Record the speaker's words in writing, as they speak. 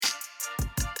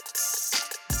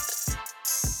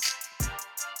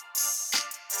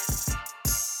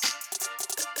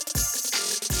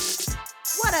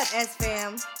up,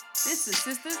 S-Fam? This is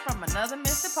Sisters from Another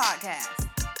Mr. Podcast.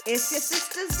 It's your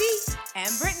sisters D. And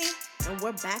Brittany. And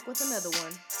we're back with another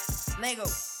one. Lego.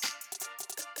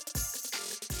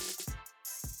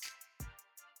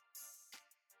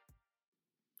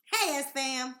 Hey,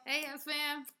 S-Fam. Hey,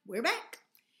 S-Fam. We're back.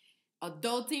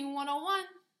 Adulting 101.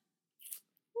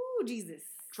 Ooh, Jesus.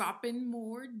 Dropping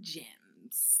more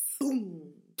gems.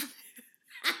 Boom.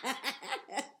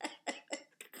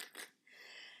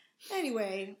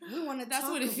 Anyway, we want to That's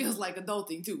what it feels like,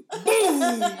 adulting, too. Boom. We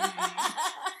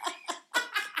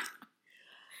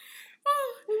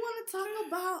want to talk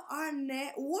about our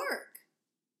net worth.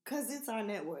 Because it's our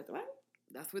net worth, right?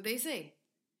 That's what they say.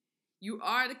 You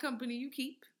are the company you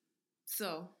keep.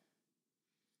 So,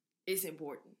 it's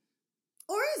important.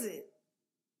 Or is it?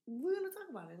 We're going to talk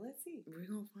about it. Let's see. We're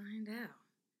going to find out.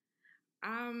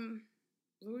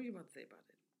 What were you about to say about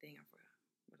it? Dang, I forgot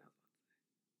what I was about to say.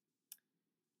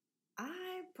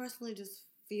 I personally just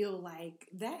feel like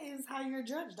that is how you're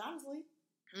judged, honestly.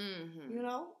 Mm-hmm. You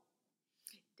know?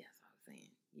 That's what I was saying.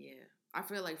 Yeah. I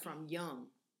feel like from young,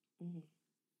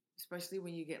 especially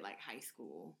when you get like high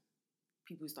school,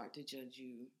 people start to judge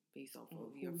you based off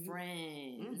of your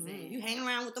friends. And you hang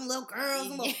around with them little girls,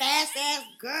 them little fast-ass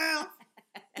girls.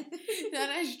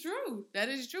 That is true. That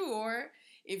is true. Or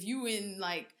if you in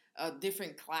like a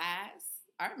different class,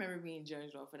 I remember being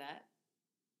judged off of that.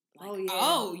 Like,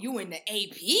 oh, you in the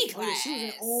AP class. Oh, yeah, she was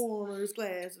in honors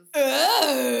classes. Like,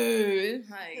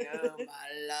 oh my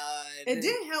Lord. It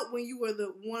didn't help when you were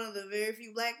one of the very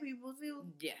few black people, too.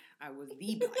 Yeah, I was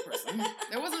the black person.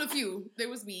 There wasn't a few. There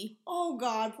was me. Oh,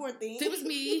 God, poor thing. It was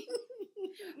me.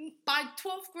 By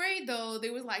 12th grade, though,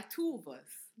 there was like two of us.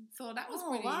 So that was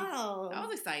pretty. Wow. That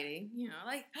was exciting. You know,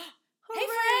 like, hey,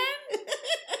 friend.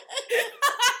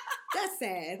 That's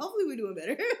sad. Hopefully we're doing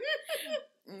better.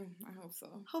 I hope so.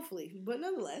 Hopefully. But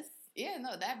nonetheless. Yeah,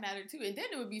 no, that mattered too. And then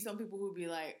there would be some people who'd be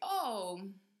like, oh,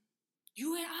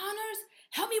 you in honors?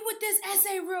 Help me with this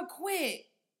essay real quick.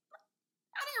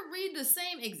 I didn't read the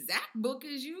same exact book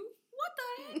as you. What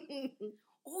the heck?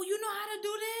 Oh, you know how to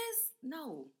do this?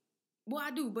 No. Well,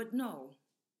 I do, but no.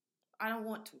 I don't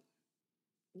want to.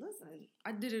 Listen.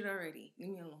 I did it already. Leave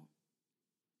me alone.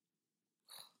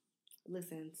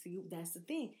 Listen, see, that's the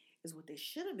thing. Is what they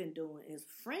should have been doing is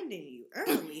friending you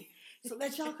early so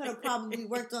that y'all could have probably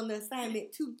worked on the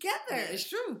assignment together. That is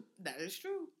true. That is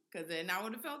true. Because then I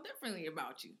would have felt differently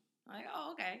about you. Like,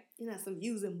 oh, okay. You're not some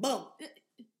using bum.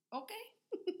 Okay.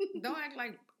 Don't act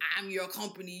like I'm your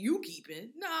company you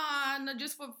keeping. Nah, no,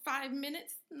 just for 5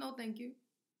 minutes. No, thank you.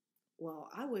 Well,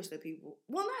 I wish that people...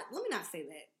 Well, let me not say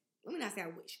that. Let me not say I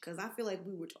wish, because I feel like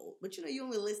we were told. But, you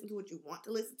only listen to what you want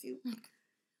to listen to.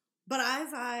 But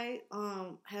as I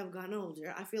have gotten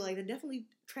older, I feel like it definitely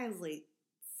translates.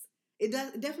 It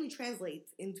definitely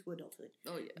translates into adulthood.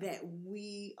 Oh yeah. That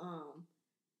we,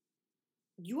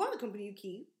 you are the company you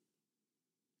keep,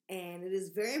 and it is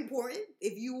very important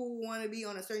if you want to be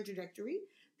on a certain trajectory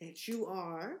that you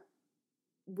are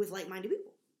with like-minded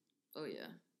people. Oh yeah.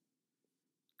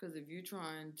 Because if you're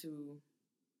trying to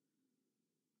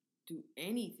do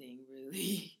anything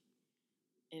really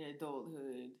in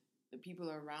adulthood, the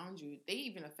people around you, they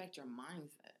even affect your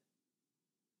mindset.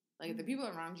 Like, if the people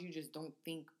around you just don't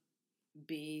think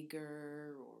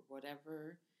bigger or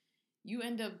whatever, you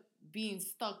end up being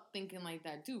stuck thinking like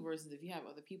that too, versus if you have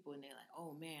other people and they're like,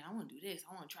 oh man, I want to do this.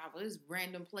 I want to travel this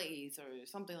random place or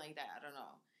something like that. I don't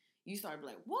know. You start to be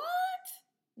like, what?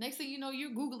 Next thing you know,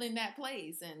 you're Googling that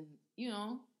place and,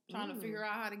 trying to figure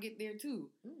out how to get there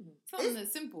too. Something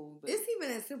that's simple. But it's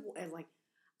even as simple as like,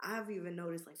 I've even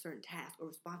noticed like certain tasks or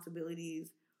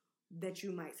responsibilities that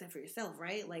you might set for yourself,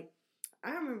 right? Like,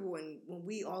 I remember when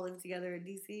we all lived together in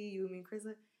DC, you, me, and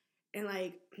Krista, and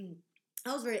like,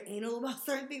 I was very anal about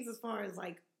certain things as far as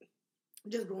like,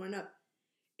 just growing up.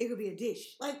 It could be a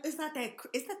dish. Like, it's not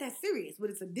that serious, but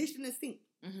it's a dish in the sink.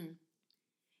 Mm-hmm. And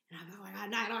I felt like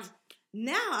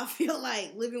now I feel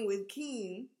like living with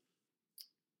Keem,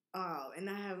 and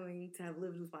not having to have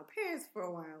lived with my parents for a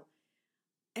while.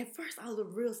 At first, I was a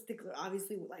real stickler,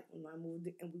 obviously, like when I moved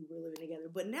and we were living together.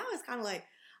 But now it's kind of like,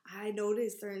 I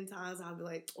notice certain times I'll be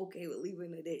like, okay with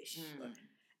leaving the dish. And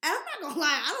I'm not going to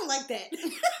lie, I don't like that.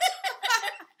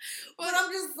 But I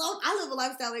live a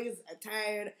lifestyle like I'm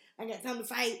tired, I got time to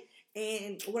fight,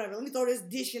 and whatever. Let me throw this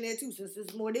dish in there too, since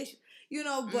there's more dishes.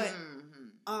 But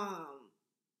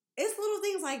it's little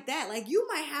things like that. Like, you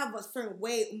might have a certain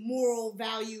moral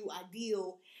value,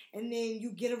 ideal, and then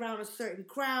you get around a certain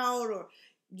crowd or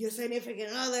your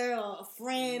significant other or a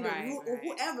friend or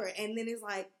whoever, and then it's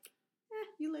like,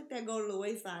 you let that go to the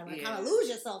wayside, like Yeah. kind of lose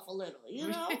yourself a little, you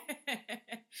know?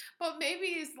 But maybe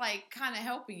it's like kind of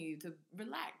helping you to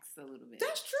relax a little bit.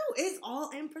 That's true. It's all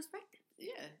in perspective.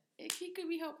 Yeah, he could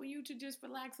be helping you to just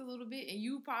relax a little bit, and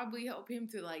you probably help him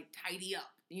to like tidy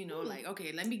up. You know, like,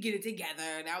 okay, let me get it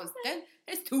together.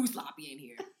 It's too sloppy in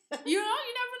here. You know,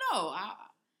 you never know.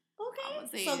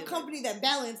 Okay, so company that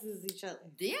balances each other.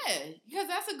 Yeah, because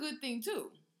that's a good thing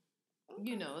too.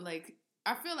 Okay. You know, like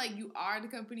I feel like you are the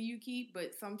company you keep,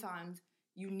 but sometimes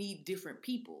you need different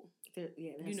people. Yeah,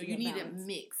 you know, you need a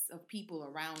mix of people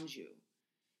around you.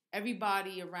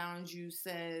 Everybody around you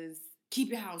says, keep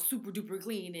your house super duper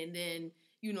clean, and then,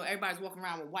 you know, everybody's walking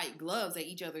around with white gloves at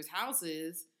each other's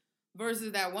houses,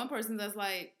 versus that one person that's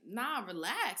like, nah,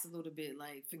 relax a little bit.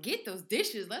 Like, forget those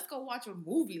dishes. Let's go watch a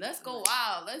movie. Let's go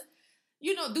out. Let's,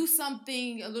 you know, do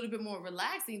something a little bit more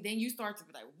relaxing. Then you start to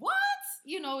be like, what?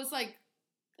 You know, it's like,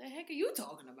 the heck are you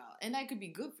talking about? And that could be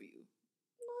good for you.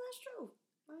 No, that's true.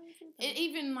 And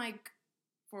even like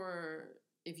for,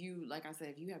 if you, like I said,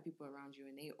 if you have people around you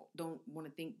and they don't want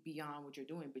to think beyond what you're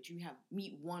doing, but you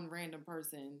meet one random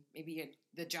person, maybe at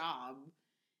the job,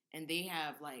 and they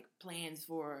have like plans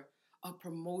for a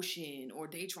promotion, or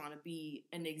they trying to be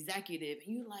an executive,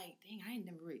 and you're like, dang, I ain't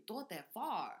never really thought that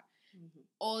far. Mm-hmm.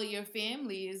 All of your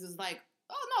family is like,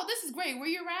 oh no, this is great. Where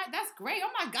you're at, that's great.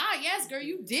 Oh my God, yes, girl,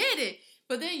 you did it.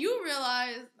 But then you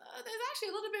realize there's actually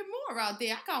a little bit more out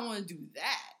there. I kind of want to do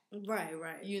that.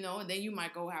 Right. You know, and then you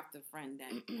might go have to friend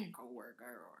that coworker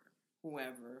or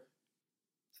whoever.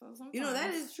 So sometimes, you know,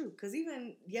 that is true. Because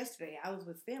even yesterday, I was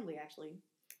with family actually,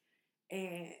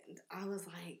 and I was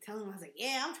like telling them, I was like,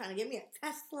 yeah, I'm trying to get me a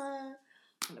Tesla. I'm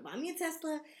trying to buy me a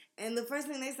Tesla. And the first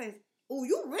thing they say is, oh,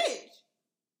 you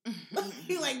rich.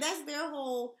 Like, that's their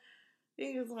whole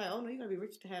thing. It's like, oh no, you gotta be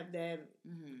rich to have that.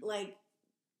 Mm-hmm. Like,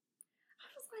 I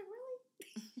was like,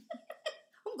 really?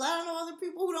 I'm glad I know other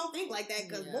people who don't think like that,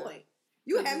 because boy,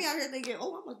 you had me out here thinking,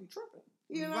 oh, I must be tripping.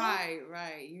 You know?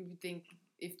 Right. You would think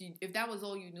if that was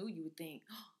all you knew, you would think,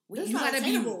 oh, wait, you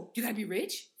gotta be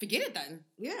rich. Forget it then.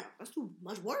 Yeah, that's too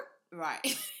much work. Right.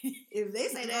 If they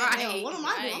say that, hell, what am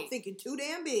I doing? I'm thinking too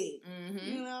damn big.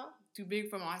 Mm-hmm. You know, too big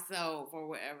for myself or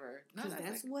whatever. Because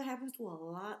that's what happens to a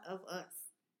lot of us.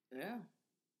 Yeah,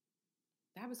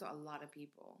 that happens to a lot of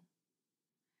people.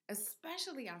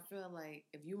 Especially, I feel like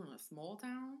if you're in a small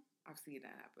town, I've seen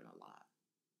that happen a lot.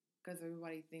 Because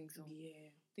everybody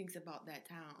thinks about that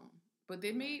town. But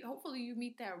hopefully you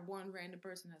meet that one random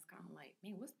person that's kind of like,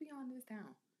 man, what's beyond this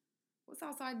town? What's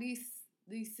outside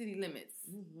these city limits?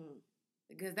 Mm-hmm.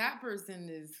 Because that person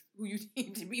is who you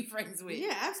need to be friends with.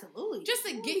 Yeah, absolutely. Just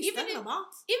to get, even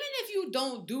if you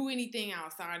don't do anything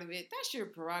outside of it, that's your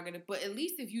prerogative. But at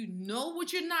least if you know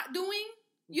what you're not doing,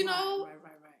 you know.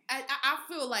 Right. I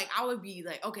feel like I would be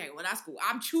like, okay, well, that's cool.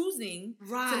 I'm choosing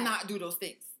to not do those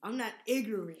things. I'm not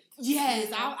ignorant. Yes,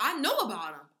 I know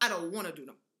about them. I don't want to do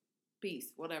them.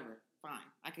 Peace, whatever, fine.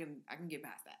 I can get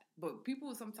past that. But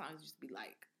people sometimes just be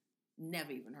like,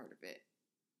 never even heard of it.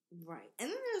 Right. And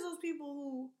then there's those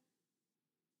people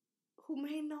who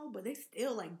may know, but they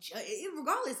still like judge,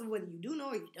 regardless of whether you do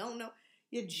know or you don't know.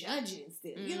 You're judging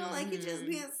still. Mm-hmm. You know, like you're just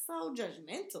being so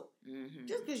judgmental. Mm-hmm.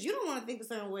 Just because you don't want to think a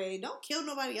certain way, don't kill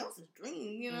nobody else's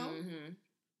dream, you know? Mm-hmm.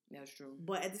 That's true.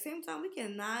 But at the same time, we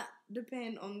cannot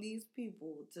depend on these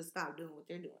people to stop doing what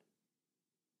they're doing.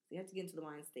 So you have to get into the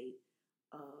mind state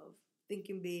of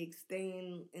thinking big,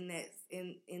 staying in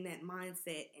that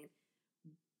mindset, and,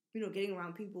 you know, getting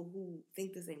around people who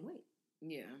think the same way.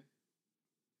 Yeah.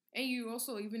 And you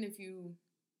also, even if you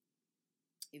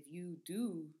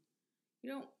do, you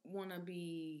don't want to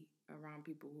be around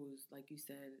people who's, like you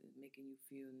said, making you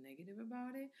feel negative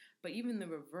about it. But even the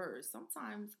reverse.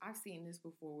 Sometimes I've seen this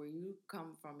before where you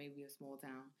come from maybe a small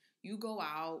town. You go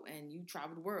out and you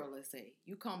travel the world, let's say.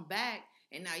 You come back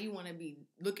and now you want to be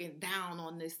looking down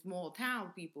on this small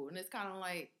town people. And it's kind of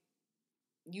like,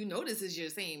 you know, this is your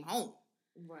same home.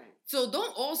 Right. So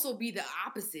don't also be the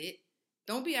opposite.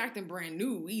 Don't be acting brand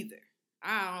new either.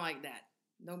 I don't like that.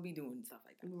 Don't be doing stuff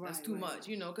like that. Right, that's too much,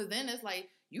 you know, because then it's like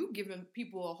you giving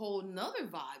people a whole nother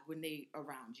vibe when they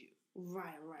around you.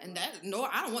 Right. And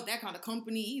I don't want that kind of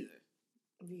company either.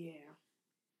 Yeah.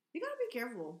 You gotta be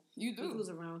careful. You do. Who's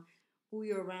around, who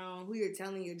you're around, who you're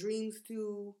telling your dreams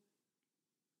to,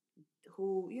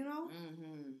 who, you know?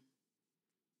 Mm-hmm.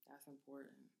 That's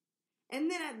important.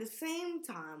 And then at the same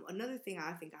time, another thing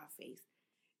I think I face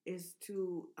is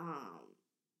to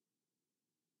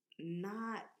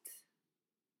not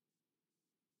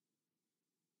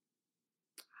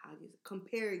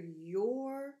compare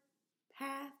your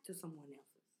path to someone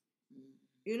else's. Mm-hmm.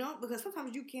 You know, because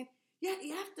sometimes you can't. Yeah,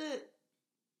 you have to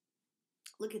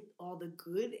look at all the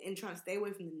good and try to stay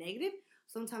away from the negative.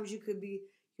 Sometimes you could be,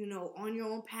 on your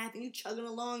own path and you chugging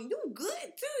along, you're doing good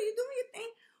too, you're doing your thing.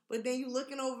 But then you're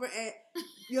looking over at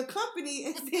your company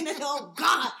and saying, "Oh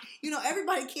God,"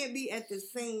 everybody can't be at the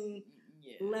same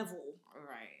level,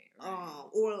 right.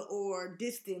 Or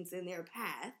distance in their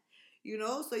path,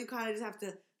 So you kind of just have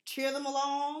to cheer them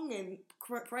along and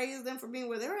praise them for being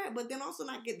where they're at, but then also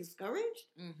not get discouraged.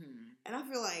 Mm-hmm. And I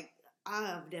feel like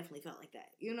I've definitely felt like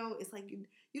that. It's like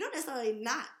you don't necessarily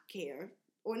not care,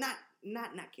 or not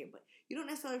care, but you don't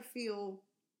necessarily feel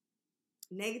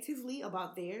negatively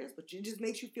about theirs, but it just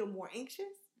makes you feel more anxious.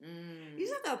 You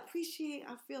just have to appreciate.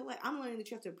 I feel like I'm learning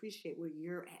that you have to appreciate where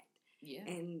you're at. Yeah.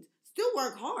 And still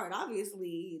work hard,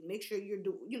 obviously. Make sure you're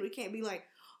doing, you can't be like,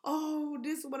 oh,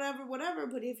 this, whatever.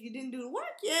 But if you didn't do the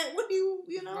work yet, what do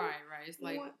you know? Right. It's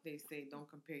like they say, don't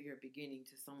compare your beginning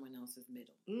to someone else's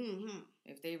middle. Mm-hmm.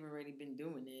 If they've already been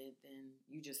doing it, then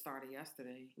you just started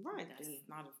yesterday. Right. That's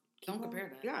not don't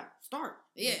compare that. Yeah. Start.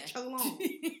 Yeah. Chug along.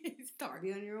 Start.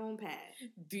 Be on your own path.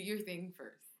 Do your thing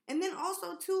first. And then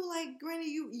also, too, like, granted,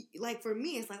 like, for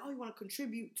me, it's like, oh, you want to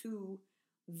contribute to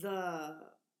the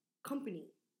company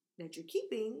that you're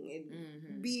keeping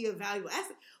and be a valuable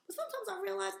asset. But sometimes I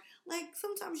realize, like,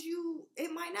 sometimes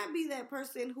it might not be that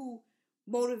person who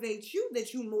motivates you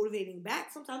that you motivating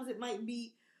back. Sometimes it might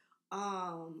be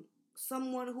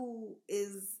someone who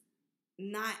is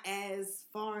not as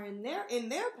far in their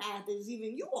path as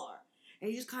even you are. And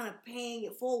you're just kind of paying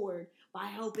it forward by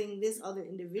helping this other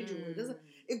individual.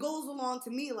 It goes along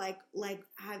to me like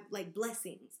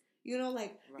blessings.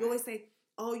 Like you always say,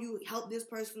 oh, you help this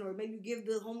person, or maybe you give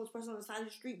the homeless person on the side of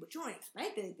the street, but you don't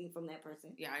expect anything from that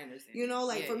person. Yeah, I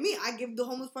understand. For me, I give the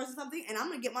homeless person something, and I'm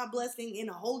going to get my blessing in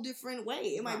a whole different way.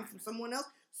 It might be from someone else,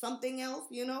 something else,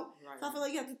 Right. So I feel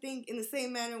like you have to think in the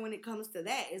same manner when it comes to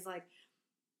that. It's like,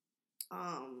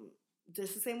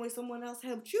 just the same way someone else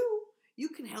helped you, you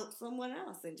can help someone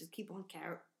else and just keep on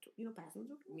passing the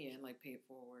torch. Yeah, like pay it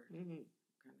forward kind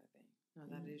of thing. No,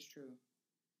 that is true.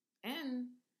 And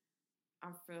I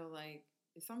feel like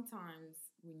sometimes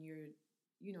when you're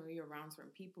around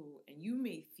certain people and you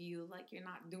may feel like you're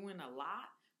not doing a lot,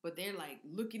 but they're like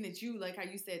looking at you, like how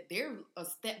you said, they're a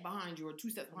step behind you or 2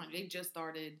 steps behind you. They just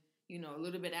started, a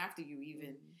little bit after you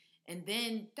even. And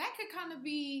then that could kind of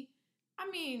be,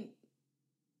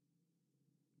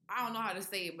 I don't know how to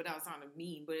say it without sounding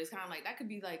mean, but it's kind of like, that could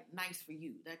be like nice for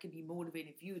you. That could be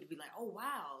motivating for you to be like, oh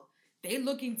wow, they're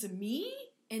looking to me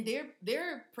and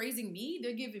they're praising me.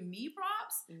 They're giving me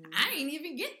props. I ain't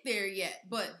even get there yet.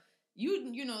 But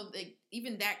like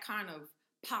even that kind of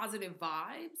positive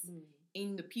vibes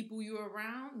in the people you're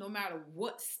around, no matter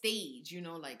what stage,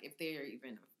 like if they're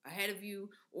even ahead of you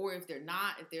or if they're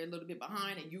not, if they're a little bit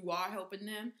behind and you are helping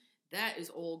them, that is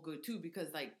all good too,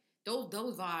 because like those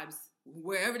vibes,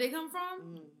 wherever they come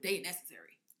from, they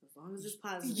necessary. As long as it's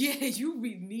positive. Yeah, you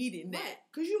be needing that.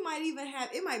 Because you might even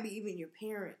it might be even your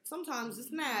parents. Sometimes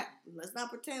it's not, let's not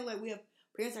pretend like we have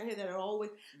parents out here that are always,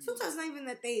 sometimes it's not even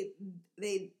that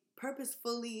they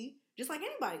purposefully, just like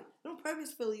anybody, they don't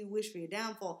purposefully wish for your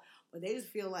downfall, but they just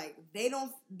feel like they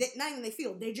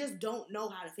just don't know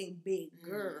how to think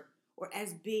bigger or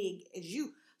as big as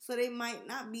you. So they might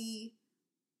not be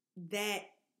that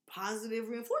positive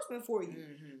reinforcement for you.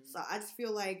 So I just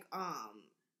feel like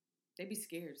they be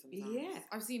scared sometimes. Yeah.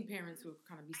 I've seen parents who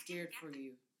kind of be scared for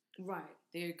you. Right.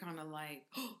 They're kind of like,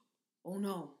 oh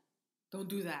no, don't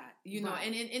do that. Know,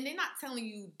 and they're not telling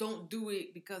you don't do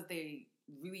it because they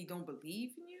really don't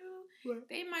believe in you. Right.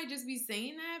 They might just be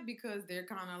saying that because they're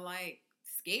kind of like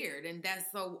scared, and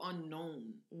that's so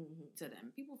unknown to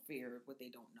them. People fear what they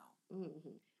don't know.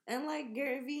 And like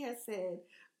Gary Vee has said,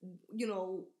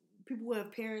 people who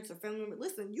have parents or family members,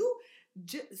 listen, you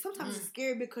sometimes you're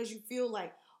scared because you feel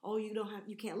like, oh,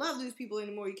 you can't love these people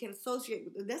anymore. You can't associate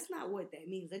with them. That's not what that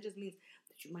means. That just means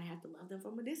that you might have to love them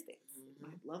from a distance. You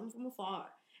might love them from afar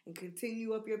and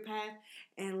continue up your path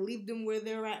and leave them where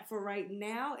they're at for right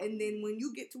now. And then when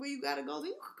you get to where you got to go, then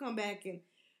you can come back and,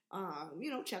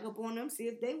 check up on them, see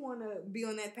if they want to be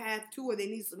on that path too, or they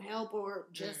need some help, or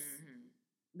just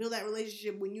build that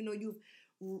relationship when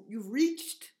you've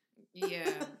reached.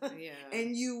 Yeah.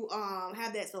 And you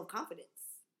have that self-confidence.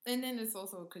 And then it's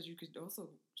also because you could also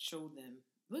show them,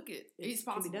 look, it's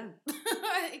possible. Can be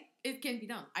done. It can be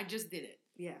done. I just did it.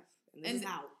 Yes. And this is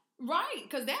how. Right.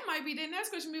 Because that might be the next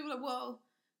question. People are like, well,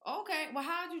 okay, well,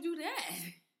 how'd you do that?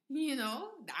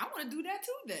 I want to do that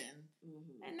too then.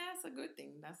 And that's a good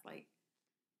thing. That's like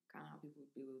kind of how people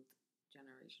build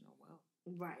generational wealth.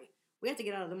 Right. We have to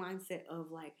get out of the mindset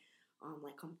of like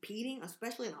competing,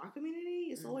 especially in our community.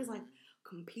 It's always like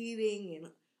competing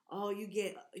and oh, you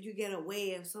get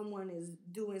away if someone is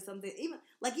doing something. Even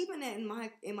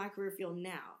in my career field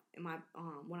now, in my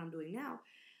what I'm doing now,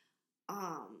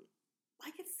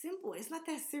 like it's simple. It's not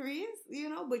that serious,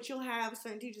 But you'll have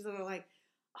certain teachers that are like,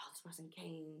 oh, this person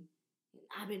came.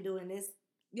 I've been doing this.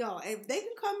 Yo, if they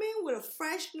can come in with a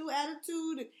fresh new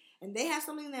attitude and they have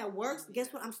something that works,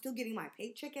 guess what? I'm still getting my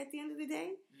paycheck at the end of the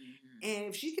day. Mm-hmm. And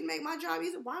if she can make my job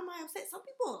easier, why am I upset? Some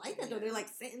people are like that, though. They're like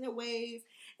set in their ways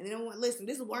and they don't want, listen,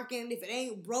 this is working. If it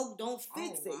ain't broke, don't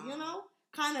fix it,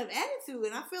 kind of attitude.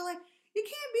 And I feel like you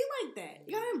can't be like that.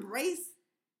 You gotta embrace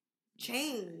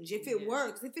change if it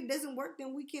works. If it doesn't work,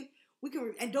 then we can,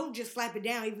 and don't just slap it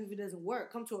down even if it doesn't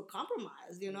work. Come to a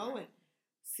compromise, and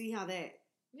see how that.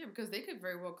 Yeah, because they could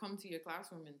very well come to your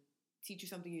classroom and teach you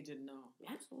something you didn't know.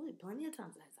 Absolutely. Plenty of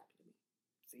times that has happened to me.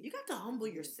 So you got to humble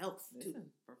yourself, too.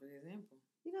 Perfect example.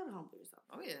 You got to humble yourself.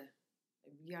 Oh, yeah.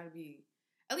 You got to be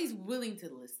at least willing to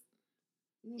listen.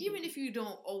 Mm-hmm. Even if you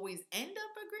don't always end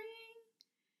up agreeing,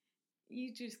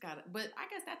 you just got to. But I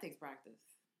guess that takes practice.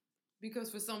 Because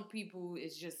for some people,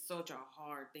 it's just such a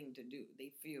hard thing to do.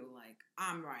 They feel like,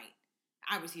 I'm right.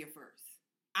 I was here first.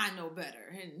 I know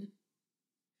better. And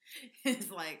it's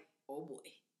like, oh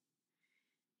boy.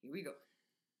 Here we go.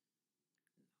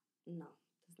 No,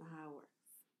 that's not how it works.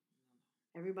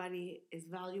 Everybody is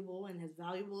valuable and has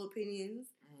valuable opinions.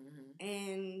 Mm-hmm.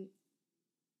 And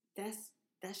that's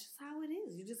just how it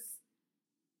is. You just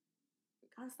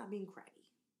gotta stop being craggy.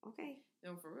 Okay?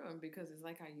 No, for real. Because it's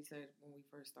like how you said when we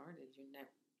first started,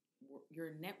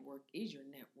 your network is your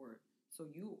network. So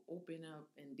you open up,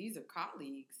 and these are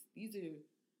colleagues.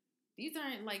 These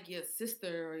aren't like your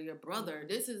sister or your brother.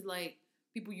 This is like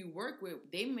people you work with.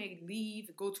 They may leave,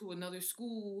 go to another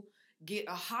school, get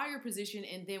a higher position,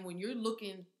 and then when you're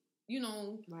looking,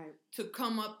 right, to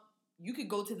come up, you could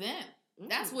go to them. Mm.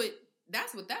 That's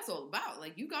what that's all about.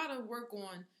 Like, you gotta work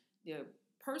on your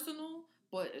personal,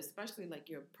 but especially like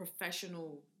your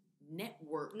professional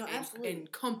network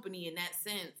and company in that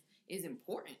sense is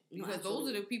important. Because those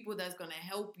are the people that's gonna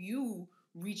help you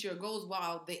reach your goals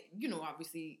while they,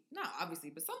 not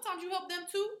obviously, but sometimes you help them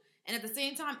too. And at the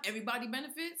same time, everybody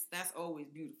benefits. That's always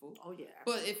beautiful. Oh, yeah.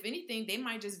 But if anything, they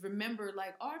might just remember,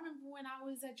 like, oh, I remember when I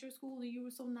was at your school and you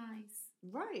were so nice.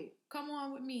 Right. Come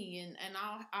on with me and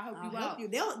I'll help you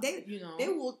out. They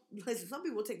will, listen, some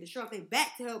people take the shirt off their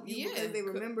back to help you because they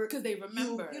remember. Because they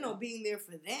remember. You, being there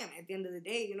for them at the end of the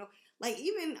day, Like,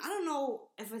 even, I don't know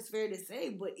if it's fair to say,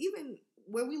 but even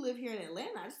where we live here in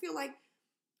Atlanta, I just feel like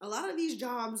a lot of these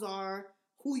jobs are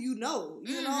who you know.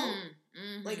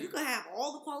 Mm-hmm. Like, you could have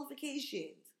all the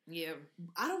qualifications. Yeah.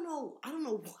 I don't know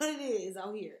what it is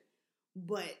out here,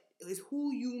 but it's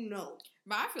who you know.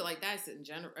 But I feel like that's in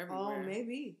general everywhere. Oh,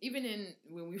 maybe. Even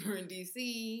when we were in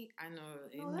DC, I know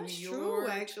in that's New York. True,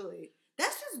 actually.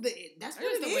 That's just that's the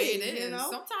way it is.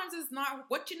 Sometimes it's not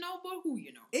what you know, but who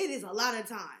you know. It is a lot of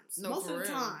times. Most of the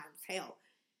times, hell.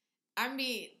 I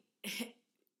mean,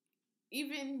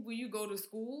 even when you go to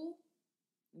school,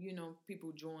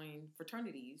 people join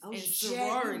fraternities and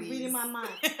sororities. Reading my mind.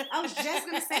 I was just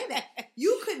going to say that.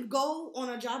 You could go on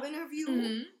a job interview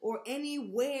mm-hmm. or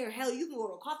anywhere. Hell, you can go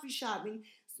to a coffee shop and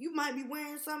you might be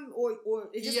wearing something or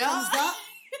it just comes up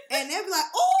and they'll be like,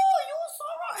 oh, you a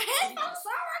soror. Hey, I'm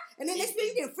soror. And then next thing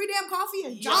you get free damn coffee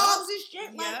and jobs and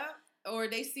shit. Yeah. Like, or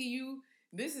they see you.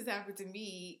 This has happened to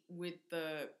me with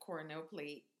the Cornell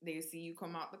plate. They see you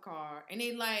come out the car and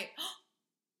they like,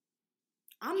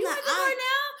 I don't even go to Cornell.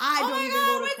 I went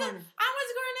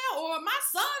to Cornell, or my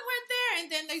son went there,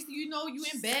 and then next thing you know, you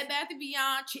in Bed Bath &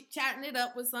 Beyond, chit-chatting it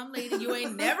up with some lady you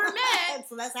ain't never met.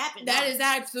 So that's happened. That has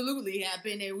absolutely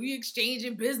happened, and we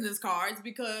exchanging business cards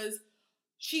because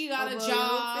she got a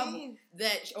job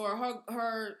or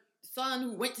her son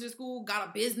who went to the school got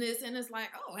a business, and it's like,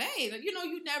 oh, hey,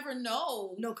 you never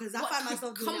know. No, because I find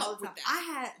myself doing that all the time.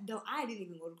 I didn't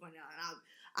even go to Cornell, and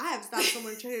I have stopped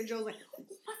someone in Trader Joe's like,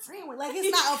 my friend went. Like,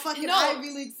 it's not a fucking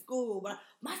Ivy League school, but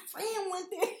my friend went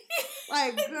there.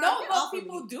 Like, girl, but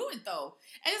people do it, though.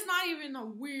 And it's not even a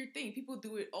weird thing. People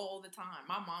do it all the time.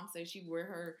 My mom said she wear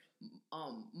her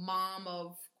mom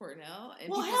of Cornell. And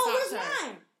well, hell, where's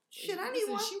mine? Shit, I need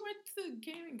one. She went to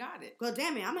Game and got it. Well,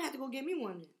 damn it, I'm going to have to go get me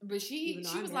one. But she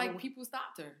was like, people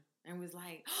stopped her and was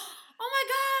like, oh, my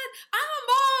God, I'm a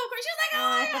mom. She was like, oh,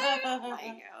 my God.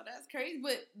 Like, oh, that's crazy.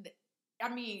 But I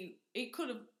mean, anything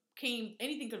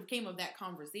could have came of that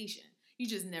conversation. You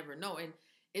just never know. And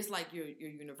it's like your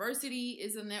university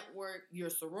is a network, your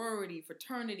sorority,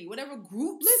 fraternity, whatever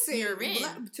group you're in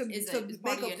to make a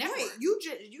point. Network.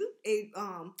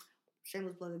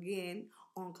 Shameless plug again,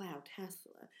 on Cloud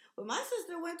Tesla. But my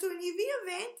sister went to an EV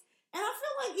event. And I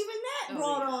feel like even that Oh,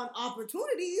 brought yeah. on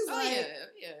opportunities. Oh, like,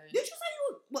 yeah. did you say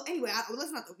you were... Well, anyway,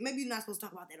 let's not... Maybe you're not supposed to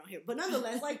talk about that on here. But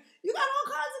nonetheless, like, you got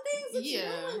all kinds of things that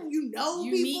you're doing. And you know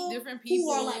You people meet different people. who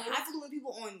are, like, affluent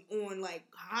people on like,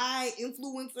 high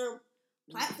influencer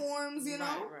platforms, you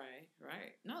know?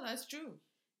 Right. No, that's true.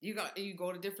 You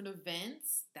go to different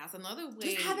events. That's another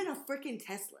way. Just having a freaking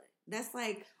Tesla. That's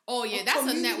like... Oh, yeah. a That's a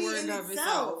community network in of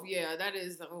itself. Yeah, that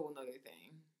is a whole nother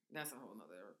thing. That's a whole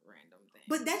nother random thing.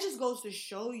 But that just goes to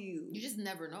show you. You just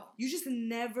never know. You just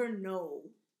never know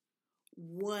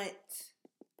what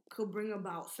could bring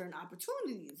about certain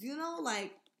opportunities, you know?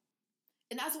 Like...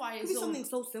 And that's why it's something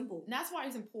so simple. And that's why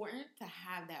it's important to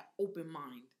have that open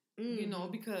mind. You know,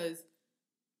 because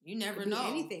you never know.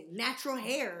 Anything. Natural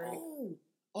hair.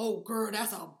 Oh, girl,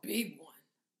 that's a big one.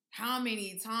 How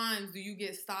many times do you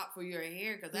get stopped for your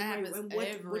hair? Because that happens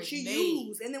every what you day.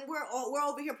 use, and then we're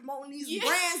over here promoting these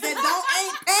brands that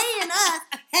ain't paying us.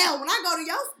 Hell, when I go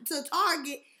to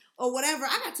Target or whatever,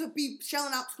 I got to be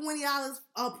shelling out $20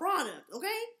 a product.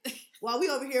 Okay, while we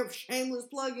over here shameless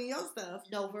plugging your stuff.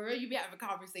 No, for real, you be having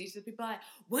conversations. People are like,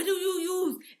 "What do you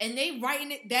use?" And they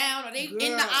writing it down, or they in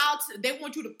the aisle. They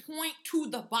want you to point to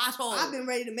the bottle. I've been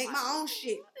ready to make my own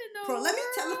shit. Let me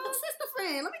tell my sister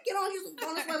friend. Let me get on this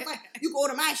website. You can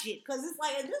order my shit because it's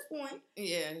like at this point.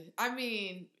 Yeah, I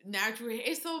mean, natural hair.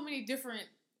 It's so many different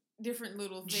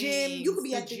little things. Gym. You could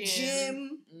be at the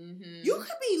gym. Mm-hmm. You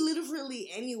could be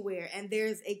literally anywhere, and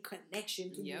there's a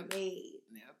connection to be made.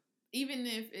 Yep. Even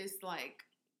if it's like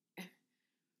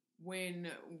when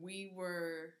we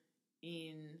were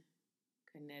in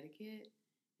Connecticut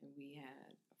and we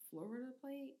had a Florida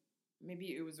plate.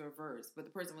 Maybe it was reversed, but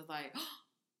the person was like, "Oh,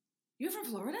 you're from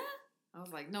Florida?" I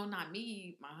was like, "No, not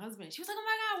me, my husband." She was like, "Oh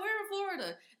my God, we're in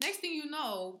Florida." Next thing you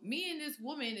know, me and this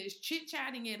woman is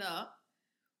chit-chatting it up.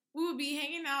 We would be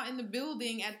hanging out in the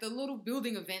building at the little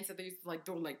building events that they used to like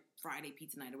throw like Friday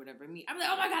pizza night or whatever. I'm like,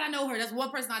 "Oh my God, I know her. That's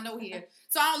one person I know here."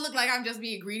 So I don't look like I'm just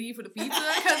being greedy for the pizza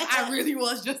because I really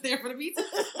was just there for the pizza.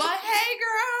 But hey,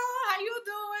 girl, how you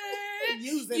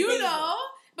doing? You know.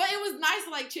 But it was nice,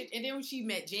 like, and then when she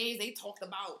met Jays, they talked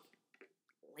about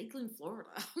Lakeland, Florida.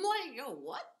 I'm like, yo,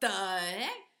 what the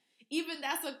heck? Even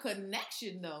that's a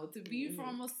connection, though, to be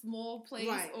from a small place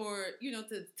or, you know,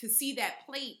 to see that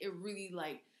plate, it really,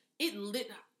 like, she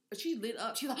lit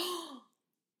up. She's like, "Oh,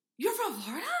 you're from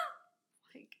Florida?"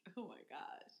 Like, oh my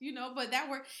gosh. You know, but that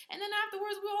worked. And then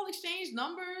afterwards, we all exchanged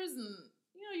numbers and,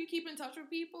 you know, you keep in touch with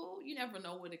people. You never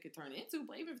know what it could turn into.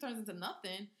 But even if it turns into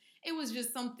nothing, it was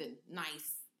just something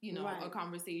nice. You know, a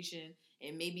conversation,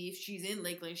 and maybe if she's in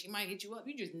Lakeland, she might hit you up.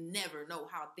 You just never know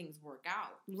how things work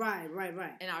out. Right.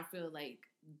 And I feel like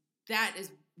that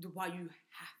is why you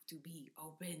have to be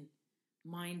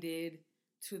open-minded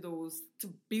to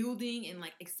building and,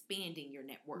 like, expanding your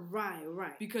network.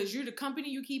 Right. Because you're the company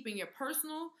you keep in your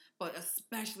personal, but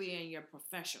especially in your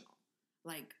professional.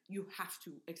 Like, you have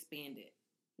to expand it.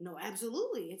 No,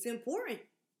 absolutely. It's important.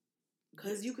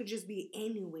 Because you could just be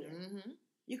anywhere. Mm-hmm.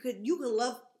 You could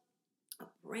love a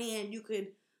brand, you could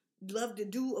love to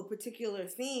do a particular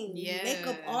thing,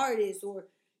 makeup artist, or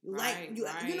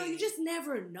you know, you just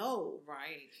never know.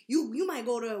 Right. You might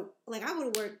go to, like, I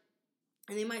go to work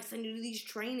and they might send you to these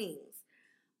trainings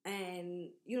and,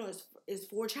 you know, it's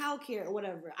for childcare or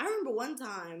whatever. I remember one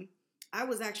time I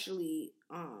was actually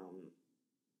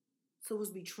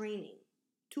supposed to be training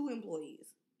 2 employees.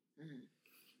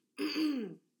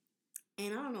 Mm-hmm.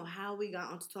 And I don't know how we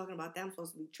got onto talking about that. I'm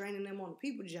supposed to be training them on a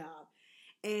people job.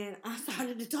 And I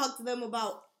started to talk to them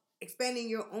about expanding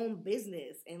your own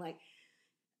business. And, like,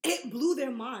 it blew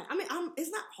their mind. I mean, it's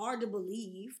not hard to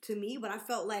believe to me, but I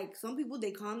felt like some people,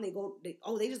 they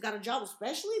just got a job,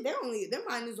 especially. Their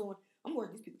mind is on, I'm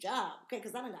working this people's job, okay,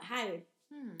 because I done got hired.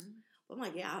 But I'm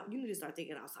like, yeah, you need to start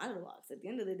thinking outside of the box. At the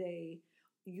end of the day,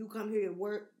 you come here to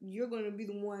work, you're going to be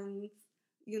the ones,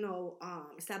 you know,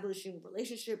 establishing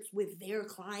relationships with their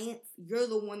clients. You're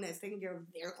the one that's taking care of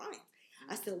their clients.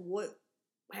 I said, what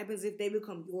happens if they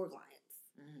become your clients?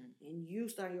 And you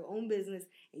start your own business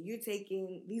and you're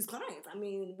taking these clients? I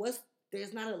mean,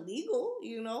 there's not illegal,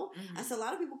 you know? I said, a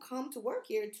lot of people come to work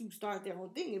here to start their own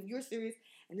thing. If you're serious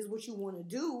and this is what you want to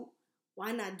do,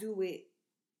 why not do it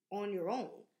on your own?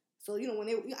 So, you know,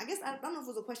 I guess, I don't know if it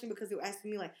was a question because they were asking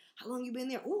me, like, how long you been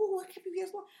there? Oh, what kept you here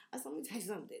so long? I said, let me tell you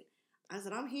something. I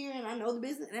said, I'm here and I know the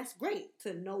business, and that's great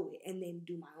to know it and then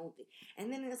do my own thing.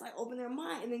 And then it's like open their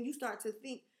mind, and then you start to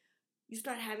think, you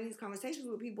start having these conversations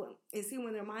with people and see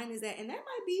where their mind is at. And that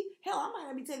might be, hell, I might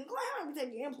not be taking client, I might be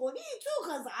taking your employee too,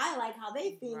 because I like how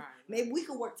they think. Right. Maybe we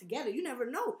could work together. You never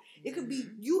know. It could be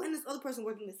you and this other person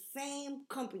working in the same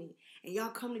company, and y'all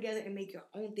come together and make your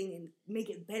own thing and make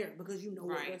it better because you know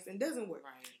what works and doesn't work.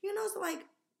 Right. You know, so like,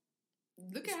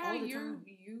 look at how you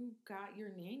got your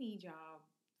nanny job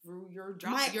through your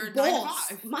job, my your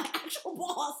boss, my actual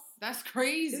boss. That's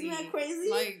crazy. Isn't that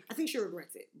crazy? Like, I think she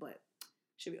regrets it, but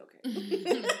she'll be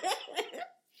okay.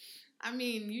 I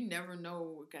mean, you never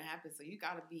know what could happen, so you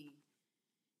gotta be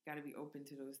open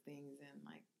to those things and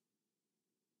like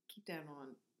keep that on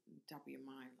top of your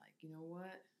mind. Like, you know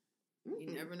what?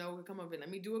 You never know what could come of it.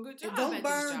 Let me do a good job. Don't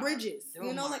burn bridges.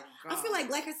 You know, like God. I feel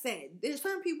like I said, there's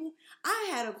certain people. I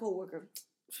had a coworker.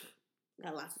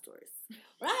 Got lots of stories.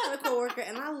 But I had a coworker,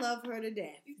 and I love her to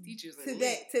death. These teachers to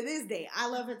this day, I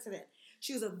love her to death.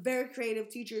 She was a very creative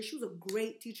teacher. She was a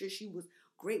great teacher. She was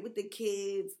great with the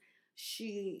kids.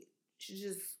 She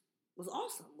just was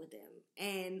awesome with them.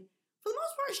 And for the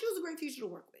most part, she was a great teacher to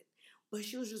work with. But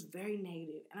she was just very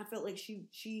negative. And I felt like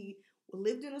she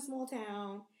lived in a small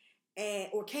town,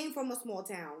 or came from a small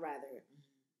town, rather.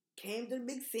 Came to the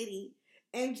big city,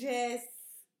 and just,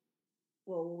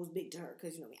 well, it was big to her,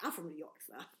 because, you know me, I'm from New York,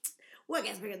 so what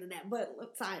gets bigger than that? But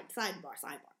sidebar.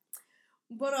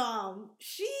 But I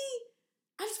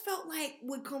just felt like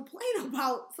would complain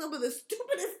about some of the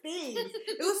stupidest things.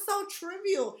 It was so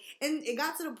trivial. And it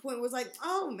got to the point where it was like,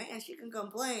 oh man, she can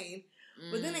complain.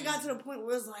 But then it got to the point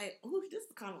where it's like, oh, this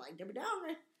is kind of like Debbie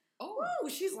Downer. Oh,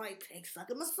 she's like,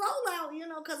 sucking my soul out, you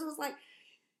know, because it was like,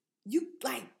 you,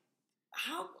 like,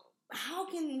 how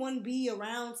can one be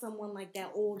around someone like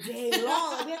that all day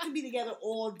long? Like, we have to be together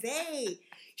all day.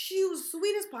 She was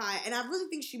sweet as pie, and I really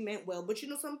think she meant well. But you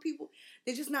know, some people,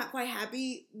 they're just not quite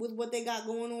happy with what they got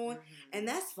going on, and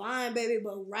that's fine, baby.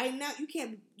 But right now, you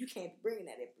can't be bringing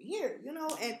that up here, you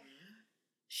know. And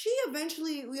she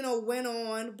eventually, you know, went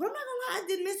on. But I'm not gonna lie, I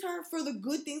did miss her for the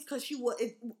good things because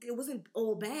it wasn't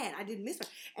all bad. I did miss her,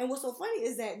 and what's so funny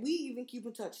is that we even keep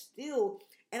in touch still.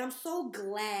 And I'm so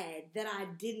glad that I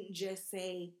didn't just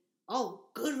say, oh,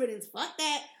 good riddance, fuck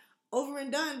that, over and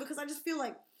done, because I just feel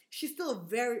like she's still a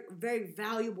very, very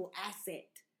valuable asset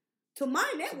to my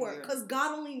network, because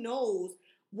God only knows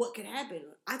what could happen.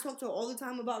 I talk to her all the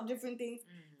time about different things.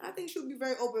 And I think she would be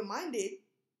very open-minded.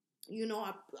 You know,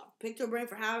 I picked her brain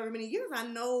for however many years. I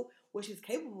know what she's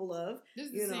capable of. This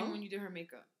is the same when you did her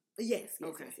makeup? Yes.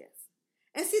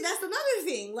 And see, that's another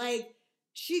thing. Like,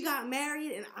 she got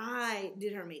married and I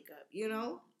did her makeup, you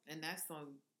know? And that's a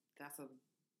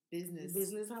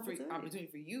business opportunity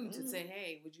for you to say,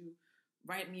 hey, would you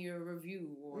write me a review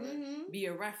or be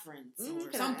a reference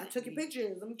or something? I took your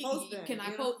pictures. Let me post them. Can I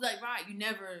post? Like, right, you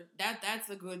never, that's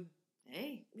a good,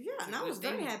 hey. Yeah, and I was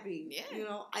very happy. Yeah. You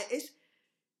know, it's,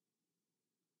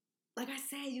 like I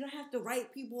said, you don't have to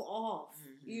write people off,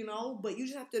 you know? But you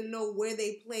just have to know where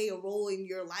they play a role in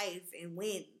your life and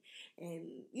when.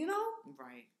 And, you know?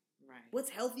 Right. What's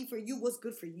healthy for you, what's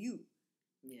good for you.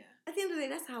 Yeah. At the end of the day,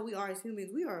 that's how we are as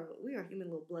humans. We are human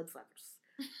little bloodsuckers.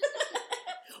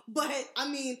 But, I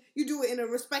mean, you do it in a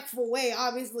respectful way,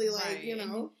 obviously, like, right. You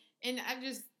know. And I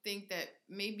just think that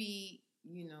maybe,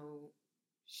 you know,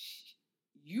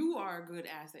 you are a good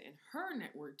asset in her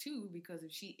network, too, because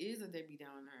if she is a Debbie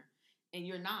Downer and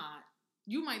you're not,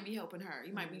 you might be helping her.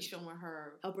 You might be showing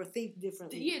her. Help her think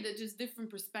differently. Yeah, just different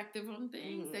perspective on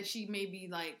things that she may be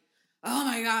like, oh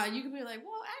my God. You could be like,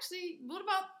 well, actually, what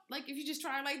about, like, if you just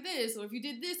try it like this or if you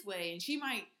did this way? And she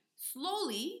might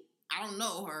slowly, I don't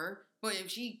know her, but if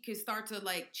she could start to,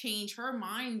 like, change her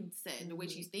mindset and the way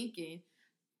she's thinking,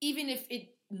 even if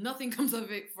nothing comes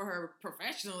of it for her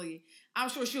professionally, I'm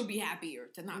sure she'll be happier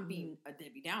to not be a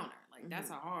Debbie Downer. Like, that's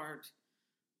a hard...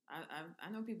 I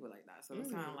know people like that, so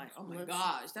it's kind of like, oh my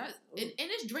gosh, and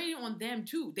it's draining on them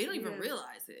too. They don't even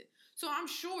realize it. So I'm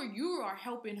sure you are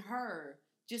helping her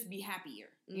just be happier,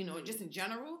 you know, just in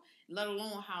general. Let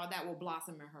alone how that will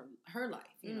blossom in her life,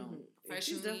 you know,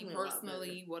 professionally,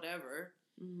 personally, whatever.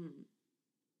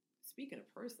 Speaking of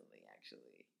personally,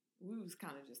 actually, we was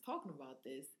kind of just talking about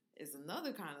this. Is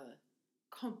another kind of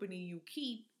company you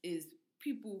keep is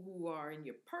people who are in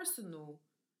your personal.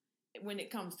 When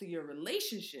it comes to your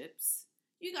relationships,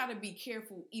 you got to be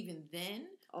careful even then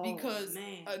because,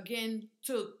 again,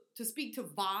 to speak to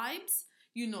vibes,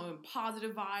 you know, and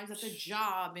positive vibes at the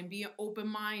job and being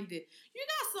open-minded, you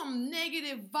got some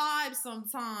negative vibes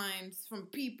sometimes from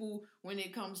people when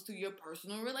it comes to your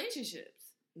personal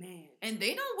relationships. Man. And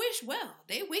they don't wish well.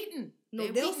 They waiting. No,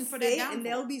 they'll waiting for their downfall. And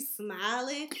they'll be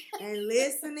smiling and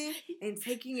listening and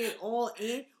taking it all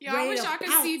in. Y'all, I wish I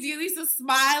could see Delisa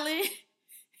smiling.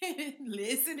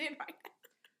 listening right now.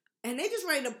 And they just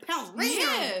ready to pounce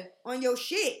Yeah. on your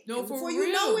shit. No, and for before real.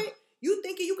 you know it, you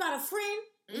thinking you got a friend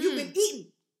and you've been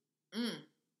eating.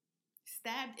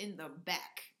 Stabbed in the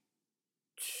back.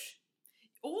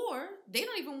 Or they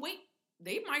don't even wait.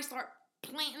 They might start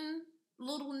planting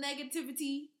little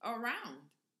negativity around.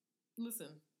 Listen,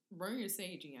 burn your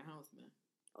sage in your house, man.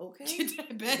 Okay.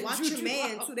 Bad Watch juju your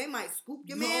man out. too. They might scoop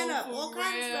your man up. for All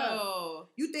kinds of stuff. real.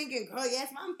 You thinking, girl,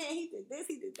 yes, my man, he did this,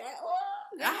 he did that. Oh,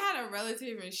 I had a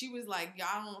relative and she was like,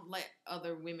 y'all don't let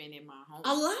other women in my home.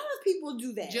 a lot of people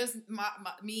do that. Just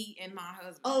me and my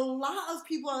husband. A lot of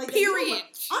people are like Period. that. You know,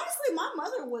 honestly, my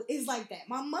mother is like that.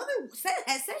 My mother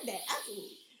has said that,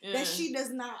 absolutely. Yeah. That she does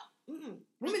not.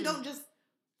 Women don't just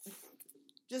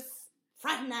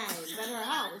fraternize at her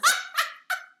house.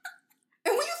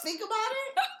 And when you think about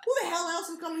it, who the hell else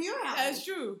is coming to your house? That's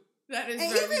true. That is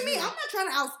and very even me, true. I'm not trying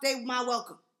to outstay my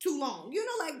welcome too long. You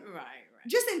know, like Right.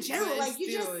 just in general, But like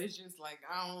you still, just. it's just like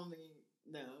I don't think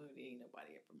there ain't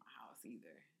nobody up in my house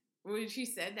either. When she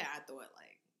said that, I thought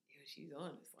like, yo, she's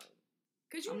honest, like,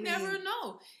 cause you never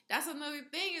know. That's another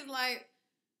thing. Is like,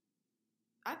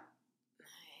 I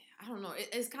don't know.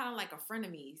 It's kind of like a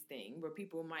frenemies thing where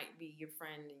people might be your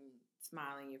friend and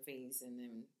smile in your face, and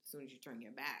then as soon as you turn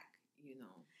your back, you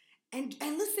know. And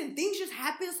listen, things just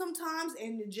happen sometimes,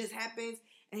 and it just happens,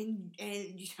 and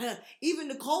even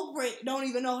the culprit don't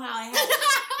even know how it happened.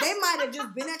 They might have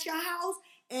just been at your house,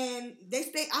 and they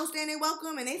stay outstanding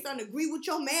welcome, and they starting to agree with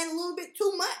your man a little bit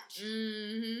too much,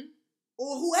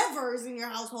 or whoever is in your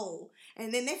household,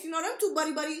 and then next you know them two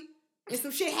buddy, and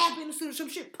some shit happens, some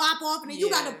shit pop off, and then you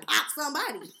got to pop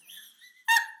somebody.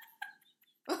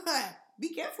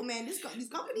 Be careful, man. This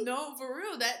company. No, for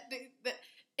real. That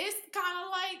it's kind of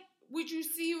like what you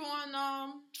see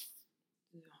on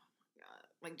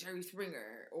like Jerry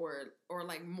Springer or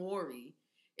like Maury.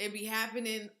 It be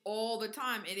happening all the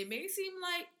time, and it may seem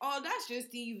like, oh, that's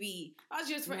just TV. That's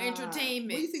just for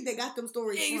entertainment. Where do you think they got them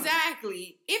stories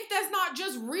exactly. from? If that's not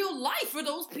just real life for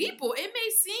those people, it may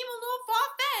seem a little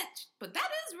far-fetched, but that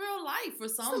is real life for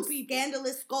some people.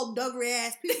 Scandalous, skullduggery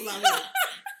ass people out here.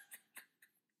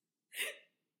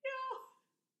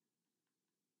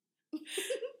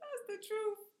 That's the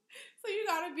truth. So you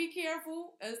gotta be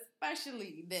careful,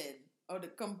 especially then, or the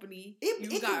company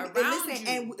you got around you.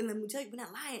 And let me tell you, we're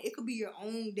not lying. It could be your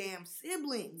own damn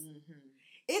siblings.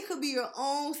 It could be your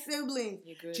own siblings.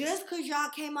 Just because y'all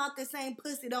came out the same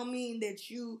pussy don't mean that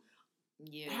you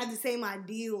have the same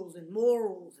ideals and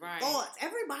morals and thoughts.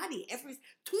 Everybody,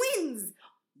 twins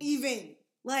even.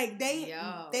 Like, they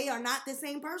are not the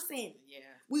same person. Yeah.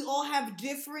 We all have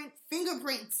different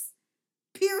fingerprints.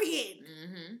 Period.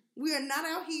 We are not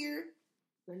out here.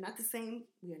 We're not the same.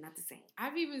 We are not the same.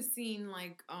 I've even seen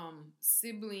like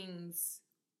siblings,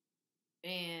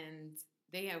 and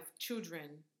they have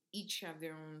children. Each have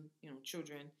their own,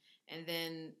 children, and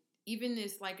then even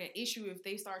it's like an issue if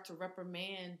they start to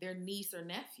reprimand their niece or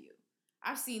nephew.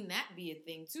 I've seen that be a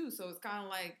thing too. So it's kind of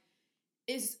like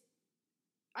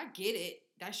I get it.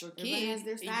 That's your kid. Everybody has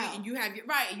their style. And you have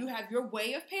you have your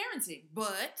way of parenting,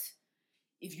 but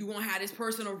if you want to have this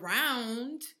person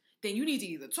around, then you need to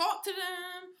either talk to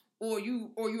them or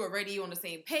you already on the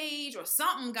same page, or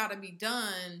something got to be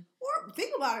done. Or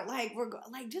think about it,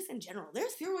 like just in general,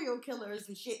 there's serial killers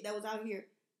and shit that was out here.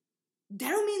 That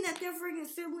don't mean that their freaking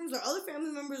siblings or other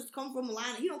family members come from a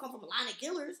line. You don't come from a line of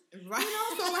killers, right?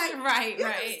 So like, you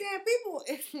understand people.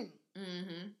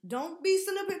 Don't be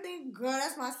sitting up and think, girl,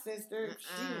 that's my sister.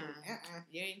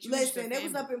 Listen, they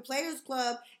was up in Players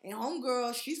Club, and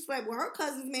homegirl, she slept with her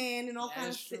cousin's man and all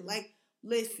kinds of shit. Like,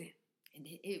 listen. And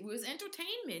it was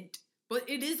entertainment, but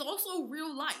it is also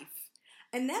real life.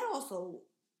 And that also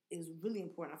is really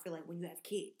important, I feel like, when you have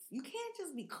kids. You can't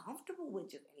just be comfortable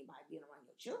with just anybody being around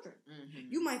your children.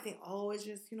 You might think, oh, it's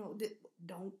just, don't do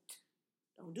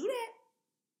that.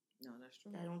 No, that's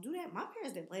true. Don't do that. My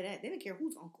parents didn't play that. They didn't care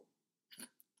who's uncle.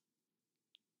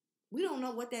 We don't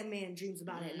know what that man dreams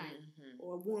about at night,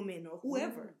 or a woman, or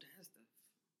whoever. Ooh, that's the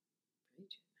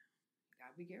preaching. You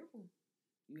gotta be careful.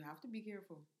 You have to be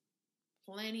careful.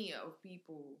 Plenty of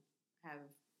people have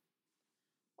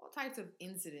all types of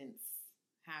incidents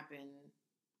happen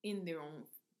in their own.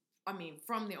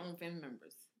 From their own family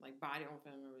members, like by their own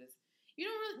family members. You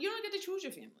don't get to choose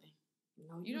your family.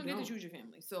 No, you don't get to choose your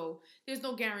family. So there's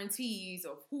no guarantees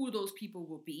of who those people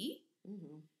will be,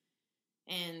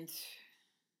 and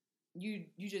you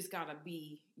just gotta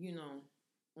be,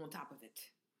 on top of it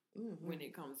when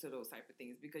it comes to those type of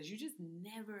things, because you just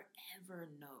never ever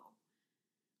know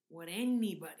what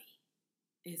anybody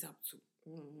is up to,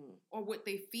 or what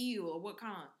they feel, or what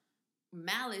kind of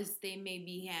malice they may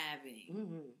be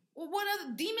having. or what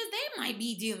other demons they might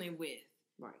be dealing with.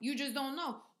 Right. You just don't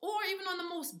know. Or even on the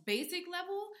most basic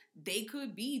level, they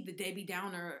could be the Debbie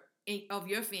Downer of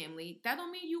your family. That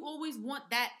don't mean you always want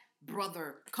that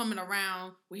brother coming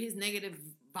around with his negative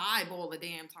vibe all the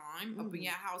damn time up in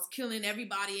your house, killing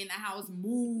everybody in the house,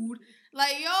 mood.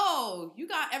 Like, yo, you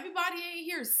got everybody in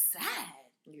here sad.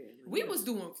 Yeah, we was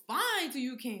doing fine till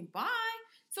you came by.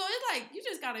 So it's like, you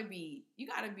just gotta be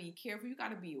careful. You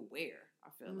gotta be aware. I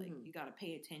feel like you gotta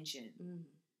pay attention,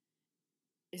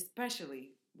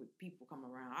 especially with people come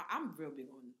around. I'm real big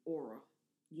on aura.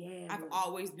 Yeah, I've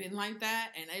always been like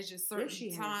that, and it's just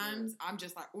certain times I'm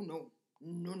just like, oh no.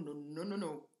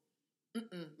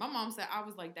 My mom said I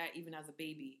was like that even as a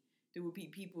baby. There would be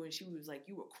people, and she was like,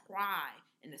 you would cry,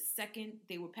 and the second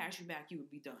they would pass you back, you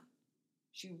would be done.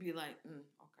 She would be like,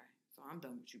 okay, so I'm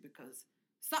done with you because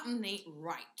something ain't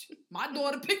right. My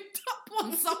daughter picked up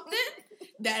on something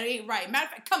that ain't right. Matter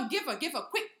of fact, come give her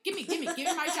quick. Give me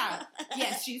my child.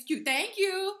 Yes, she's cute. Thank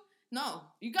you. No,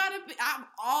 you gotta be. I've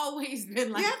always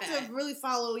been like that. You have to really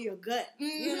follow your gut.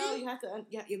 You know, you have to.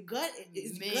 Your gut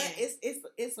is gut.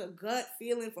 It's a gut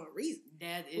feeling for a reason.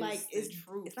 That is like it's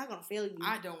true. It's not gonna fail you.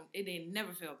 It ain't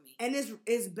never failed me. And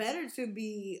it's better to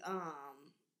be.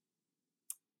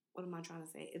 What am I trying to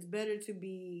say? It's better to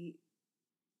be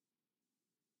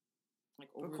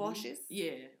like cautious.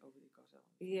 Yeah, overly cautious.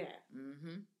 Yeah.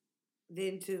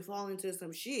 Than to fall into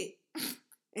some shit.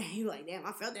 And you like, damn,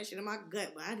 I felt that shit in my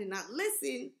gut, but I did not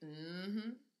listen.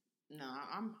 No,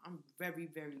 I'm very,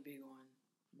 very big on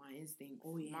my instinct.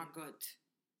 Oh yeah, my gut.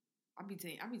 I be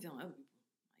telling other people, like,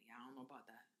 yeah, I don't know about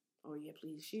that. Oh yeah,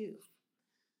 please,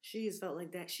 she has felt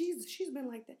like that. She's been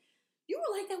like that. You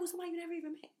were like that with somebody you never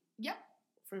even met. Yep.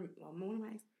 From one of my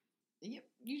ex. Yep.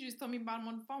 You just told me about him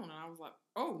on the phone, and I was like,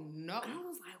 oh no. And I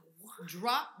was like, what?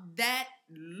 Drop that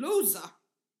loser.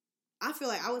 I feel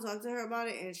like I would talk to her about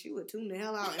it, and she would tune the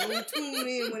hell out and only tune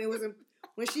in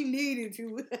when she needed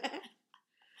to.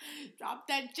 Drop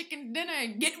that chicken dinner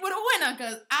and get with a winner,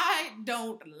 because I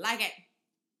don't like it.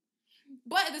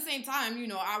 But at the same time, you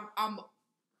know, I'm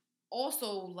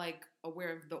also like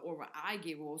aware of the aura I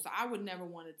give off, so I would never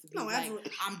want it to be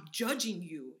absolutely. I'm judging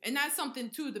you, and that's something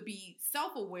too to be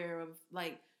self-aware of.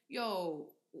 Like, yo,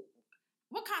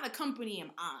 what kind of company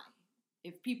am I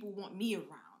if people want me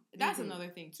around? That's another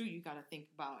thing too you got to think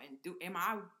about and do. Am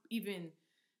I even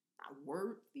not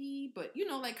worthy? But you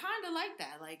know, like kind of like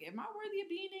that. Like, am I worthy of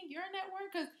being in your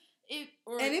network? Because if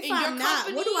I'm not,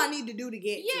 company, what do I need to do to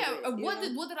get? Yeah, to it, what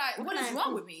is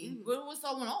wrong with me? What's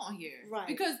going on here? Right.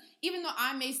 Because even though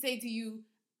I may say to you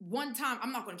one time,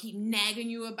 I'm not going to keep nagging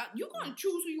you about. You're going to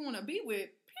choose who you want to be with.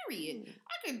 Period.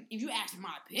 I could, if you ask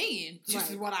my opinion,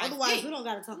 this is what I Otherwise, think. We don't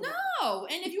got to talk about it. No,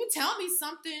 and if you tell me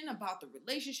something about the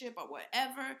relationship or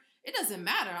whatever, it doesn't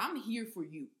matter. I'm here for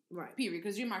you. Right. Period.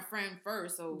 Because you're my friend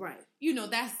first. So, you know,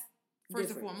 that's first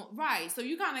and foremost. Right. So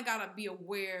you kind of got to be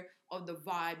aware of the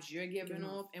vibes you're giving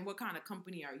off and what kind of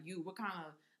company are you? What kind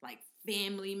of, like,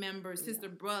 family member, sister,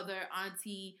 brother,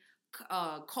 auntie,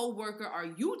 co-worker are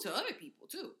you to other people,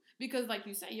 too? Because, like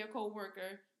you say, your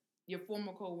co-worker, your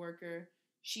former co-worker,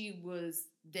 she was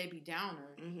Debbie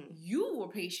Downer. You were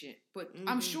patient, but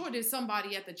I'm sure there's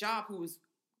somebody at the job who was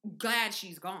glad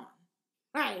she's gone.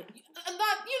 Right. You know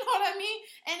what I mean?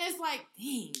 And it's like,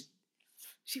 dang,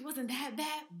 she wasn't that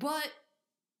bad, but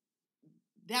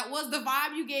that was the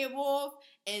vibe you gave off,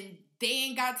 and they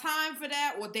ain't got time for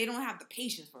that, or they don't have the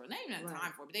patience for it. They didn't have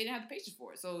time for it, but they didn't have the patience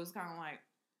for it. So it's kind of like,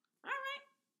 all right,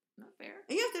 not fair.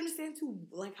 And you have to understand, too,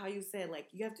 like how you said, like,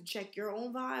 you have to check your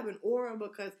own vibe and aura,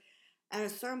 because at a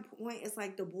certain point, it's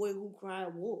like the boy who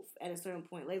cried wolf at a certain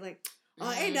point. Like,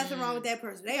 oh, ain't nothing wrong with that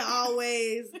person. They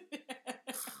always,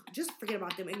 just forget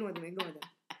about them. Ignore them.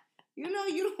 You know,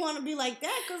 you don't want to be like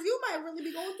that, because you might really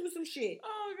be going through some shit.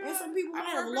 Oh, God. And some people might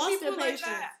have lost their patience.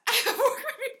 I work with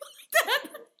people like that.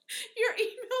 Your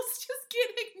emails just get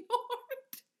ignored.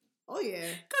 Oh,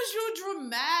 yeah. Because you're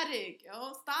dramatic.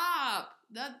 Yo, stop.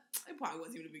 It probably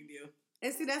wasn't even a big deal.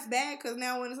 And see, that's bad, because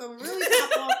now when something really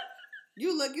pops off,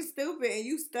 you looking stupid and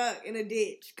you stuck in a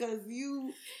ditch because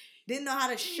you didn't know how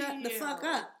to shut the fuck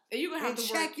up. And you gonna have to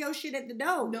check your shit at the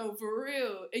door. No, for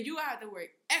real. And you have to work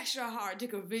extra hard to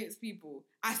convince people.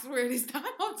 I swear this time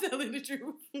I'm telling the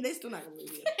truth. They still not gonna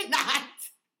believe you. They're not.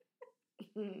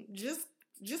 Just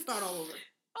start all over.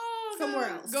 Oh, somewhere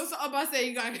else. Go so up. I say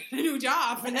you got a new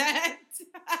job for that.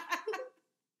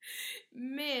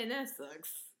 Man, that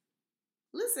sucks.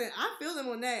 Listen, I feel them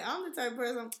on that. I'm the type of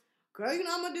person. Girl, you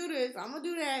know I'm gonna do this. I'm gonna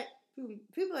do that.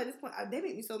 People at this point, they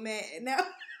make me so mad. And now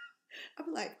I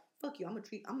be like, fuck you. I'm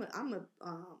gonna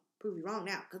prove you wrong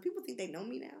now, because people think they know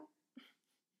me now.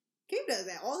 Kim does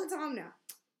that all the time now.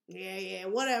 Yeah,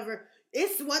 whatever.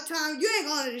 It's what time? You ain't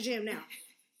going to the gym now.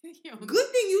 Yo, Good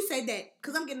thing you say that,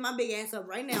 because I'm getting my big ass up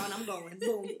right now and I'm going.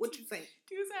 Boom. What you say?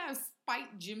 Do you have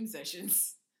spite gym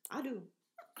sessions? I do.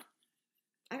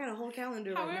 I got a whole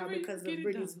calendar right now However you because of get it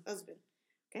Brittany's done. husband.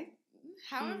 Okay?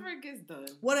 However it gets done.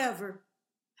 Whatever.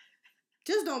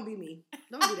 Just don't be me.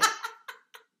 Don't do that.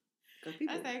 'Cause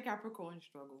people, That's that Capricorn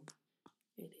struggle.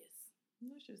 it is.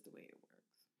 That's just the way it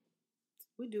works.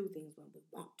 We do things when we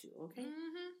want to, okay?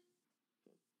 Mm-hmm.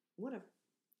 Whatever.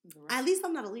 The rest- At least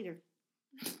I'm not a leader.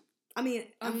 I mean,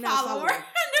 a I'm not follower. a follower.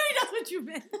 I knew that's what you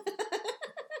meant.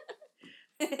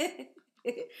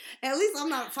 At least I'm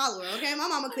not a follower, okay? My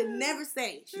mama could never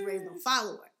say she raised a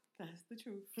follower. That's the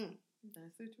truth. Hmm.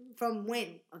 That's the truth. From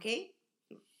when, okay?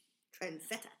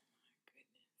 Trendsetter.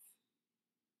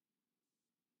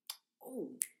 Oh,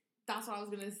 that's what I was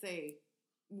gonna say.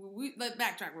 Let's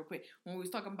backtrack real quick. When we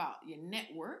was talking about your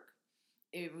network,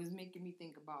 it was making me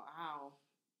think about how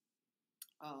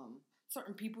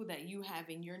certain people that you have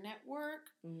in your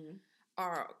network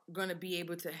are gonna be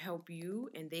able to help you,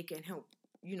 and they can help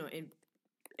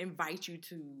invite you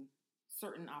to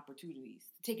certain opportunities,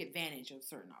 take advantage of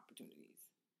certain opportunities.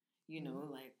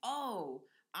 Like, oh,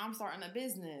 I'm starting a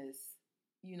business.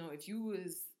 If you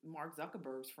was Mark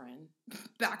Zuckerberg's friend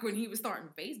back when he was starting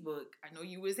Facebook, I know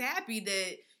you was happy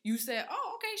that you said,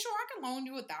 "Oh, okay, sure, I can loan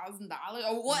you $1,000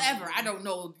 or whatever." I don't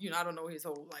know, I don't know his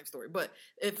whole life story, but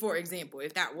for example,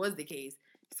 if that was the case,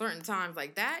 certain times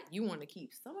like that, you want to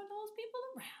keep some of those people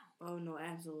around. Oh no,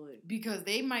 absolutely. Because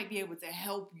they might be able to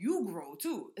help you grow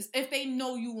too, if they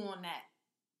know you on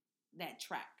that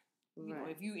track.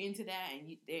 Right. If you into that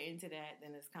and they're into that,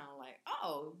 then it's kind of like,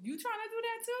 oh, you trying to do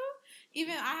that too?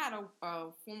 Even I had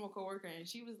a former coworker, and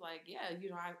she was like, yeah,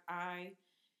 I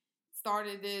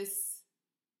started this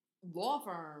law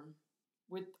firm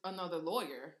with another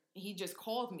lawyer. He just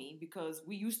called me because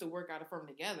we used to work out a firm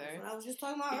together. That's what I was just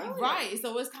talking about earlier. Right.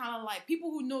 So it's kind of like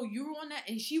people who know you're on that.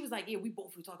 And she was like, yeah, we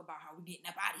both were talking about how we're getting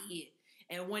up out of here.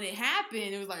 And when it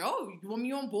happened, it was like, oh, you want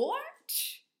me on board?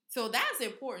 So that's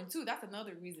important too. That's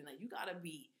another reason that you gotta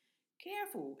be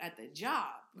careful at the job,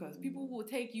 because people will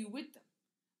take you with them.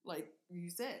 Like you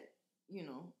said,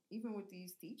 even with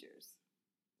these teachers,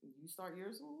 you start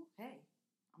your school, hey,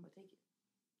 I'm gonna take it.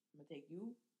 I'm gonna take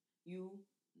you,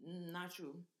 not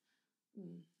you,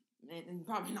 and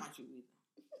probably not you either.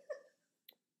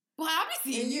 But I'll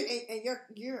be seeing you. And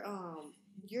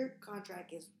your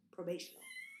contract is probational.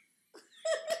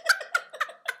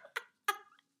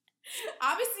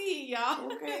 I'll be seeing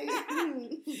y'all. Okay.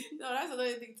 No, that's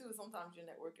another thing too. Sometimes your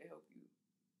network can help you,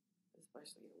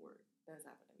 especially at work. That's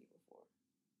happened to me before.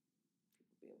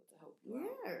 People be able to help you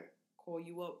out. Call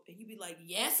you up and you be like,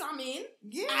 "Yes, I'm in.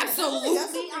 Yeah, absolutely,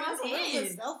 that's I'm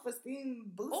in."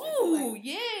 Self-esteem boost. Oh,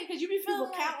 yeah, because you be feeling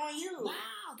people count on you.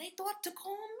 Wow, they thought to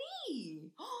call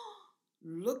me.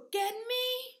 Look at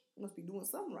me. Must be doing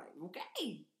something right.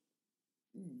 Okay.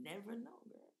 Never know,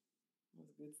 girl.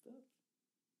 That's good stuff.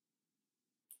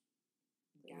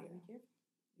 You gotta be careful.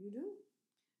 You do.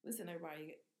 Listen,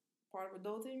 everybody, part of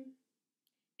adulting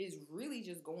is really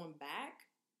just going back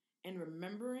and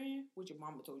remembering what your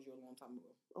mama told you a long time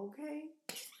ago. Okay.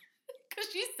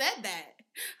 Because she said that.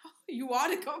 You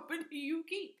are the company you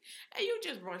keep. And you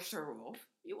just brushed her off.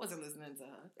 You wasn't listening to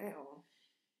her. At all.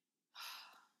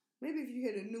 Maybe if you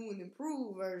hit a new and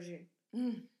improved version,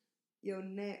 your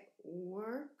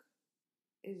network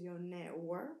is your net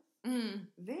worth, then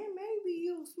maybe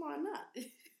you'll smarten up.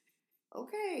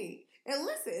 Okay. And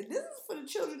listen, this is for the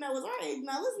children that was our age.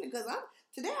 Now listen, because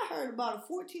today I heard about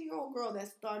a 14-year-old girl that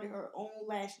started her own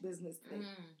lash business today.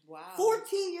 Wow.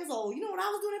 14 years old. You know what I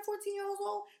was doing at 14 years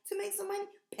old to make some money?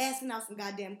 Passing out some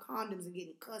goddamn condoms and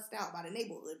getting cussed out by the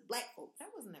neighborhood black folks. That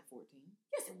wasn't at 14.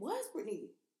 Yes, it was, Brittany.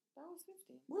 That was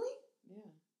 15. Really?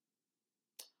 Yeah.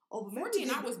 Oh, but 14,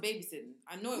 I was babysitting.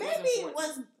 I know it wasn't 14. Maybe it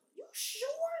was. You sure?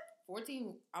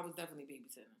 14, I was definitely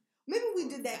babysitting. Maybe we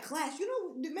did that class.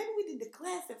 Maybe we did the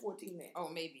class at 14 then. Oh,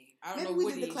 maybe. I don't know. Maybe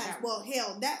we did the class. Well,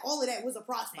 hell, all of that was a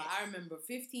process. But I remember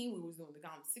 15, we was doing the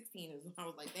condoms. 16 is when I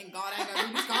was like, thank God I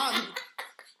got these condoms.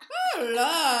 Oh,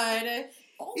 Lord.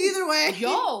 Oh, either way.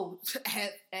 Yo,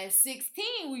 at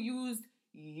 16, we used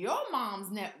your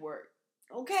mom's network.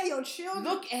 Okay, your children.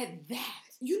 Look at that.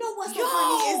 You know what's so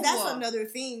funny is that's another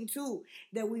thing, too,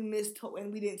 that we missed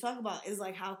and we didn't talk about is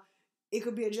like how it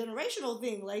could be a generational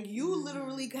thing. Like, you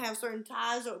literally could have certain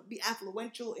ties or be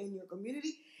affluential in your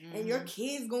community, and your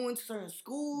kids going to certain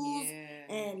schools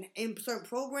and in certain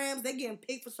programs. They're getting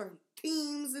picked for certain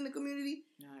teams in the community.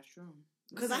 No, that's true.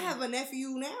 Because I have a nephew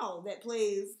now that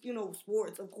plays,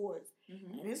 sports, of course.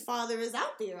 And his father is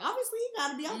out there. Obviously, he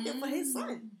got to be out there for his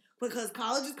son. because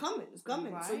college is coming. It's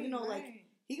coming. Right, so, you know, right. like,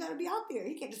 he got to be out there.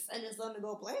 He can't just send his son to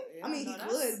go play. Yeah, I mean, no, he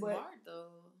that's could, smart, but though.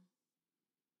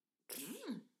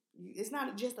 it's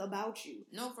not just about you.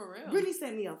 No, for real. Brittany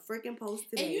sent me a freaking post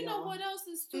today. And you know y'all. what else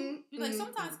is too? Like,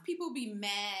 sometimes people be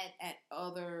mad at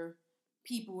other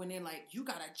people and they're like, you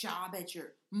got a job at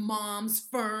your mom's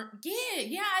firm.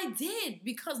 Yeah, I did.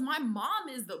 Because my mom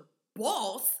is the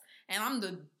boss and I'm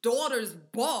the daughter's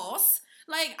boss.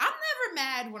 Like, I'm never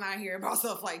mad when I hear about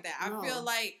stuff like that. No. I feel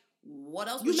like, what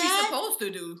else You was she mad? supposed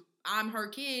to do? I'm her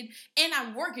kid, and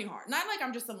I'm working hard. Not like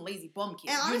I'm just some lazy bum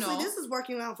kid. And honestly, you know? this is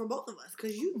working out for both of us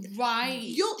because Right.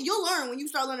 You'll learn when you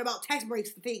start learning about tax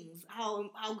breaks and things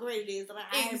how great it is. That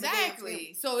I have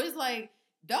Exactly. So it's like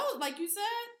those, like you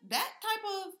said, that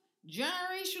type of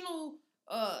generational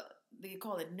they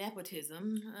call it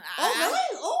nepotism. Really?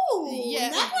 Oh, yeah.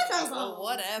 nepotism.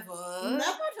 Whatever.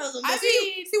 Nepotism. I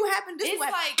mean, see what happened? This it's way.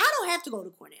 like I don't have to go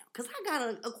to Cornell because I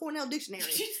got a Cornell dictionary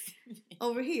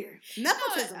over here.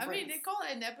 Nepotism. I mean, they call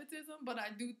it nepotism, but I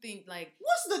do think like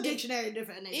what's the dictionary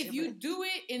definition? If you do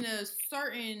it in a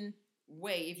certain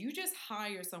way, if you just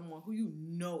hire someone who you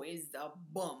know is a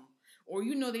bum or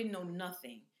you know they know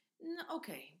nothing. No,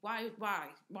 okay, why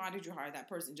did you hire that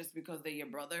person? Just because they're your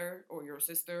brother or your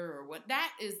sister or what?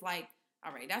 That is like,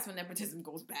 all right, that's when nepotism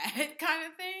goes bad kind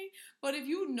of thing. But if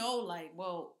you know, like,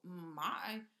 well,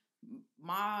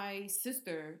 my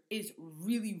sister is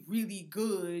really, really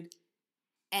good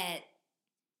at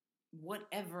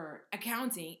whatever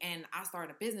accounting and I start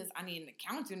a business, I need an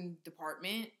accounting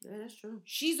department. Yeah, that's true.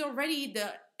 She's already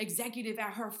the executive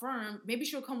at her firm. Maybe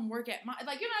she'll come work at my,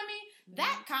 like, you know what I mean? Mm-hmm.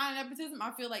 That kind of nepotism,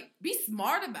 I feel like, be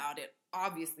smart about it,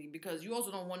 obviously, because you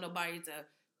also don't want nobody to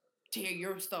tear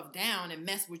your stuff down and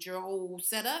mess with your whole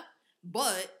setup.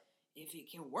 But if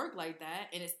it can work like that,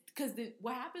 and it's, because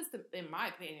what happens to, in my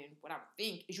opinion, what I would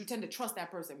think, is you tend to trust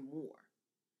that person more.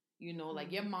 You know,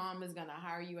 like your mom is going to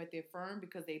hire you at their firm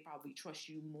because they probably trust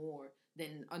you more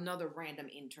than another random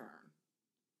intern.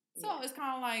 So it's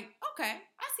kind of like, okay,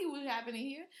 I see what's happening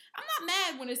here. I'm not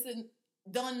mad when it's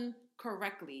done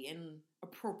correctly and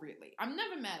appropriately. I'm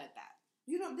never mad at that.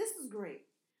 You know, this is great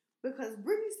because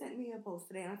Brittany sent me a post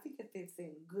today and I think that they're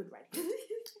saying good right here.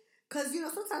 Because, you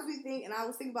know, sometimes we think, and I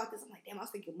was thinking about this, I'm like, damn, I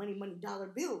was thinking money, dollar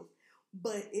bills.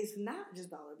 But it's not just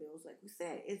dollar bills, like we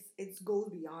said. It goes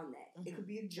beyond that. Mm-hmm. It could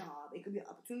be a job. It could be an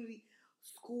opportunity,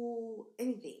 school,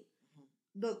 anything.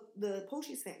 Mm-hmm. The post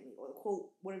she sent me, or the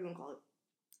quote, whatever you want to call it,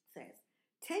 says,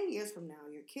 10 years from now,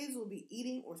 your kids will be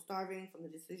eating or starving from the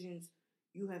decisions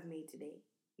you have made today.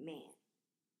 Man,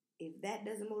 if that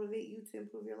doesn't motivate you to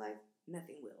improve your life,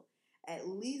 nothing will. At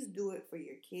least do it for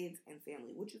your kids and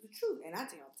family, which is the truth. And I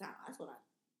tell you all the time, that's what I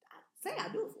say I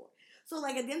do it for. So,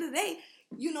 like, at the end of the day,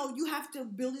 you know, you have to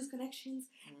build these connections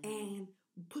and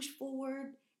push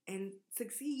forward and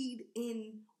succeed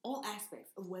in all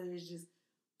aspects of whether it's just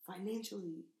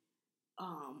financially,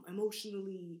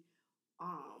 emotionally,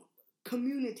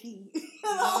 community.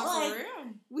 For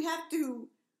real. We have to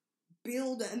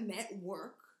build a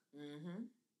network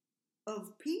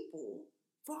of people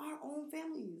for our own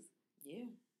families. Yeah,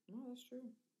 no, that's true.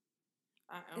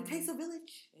 It takes a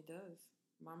village. It does.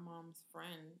 My mom's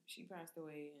friend, she passed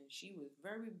away, and she was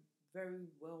very, very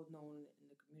well known in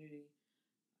the community.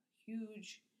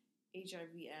 Huge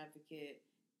HIV advocate,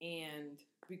 and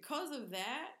because of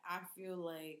that, I feel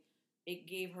like it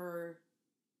gave her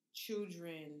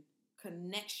children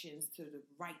connections to the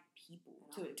right people,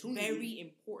 to very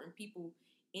important people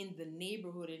in the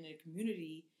neighborhood, in the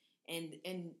community, and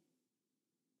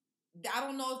I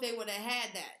don't know if they would have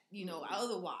had that, you know,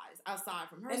 otherwise, outside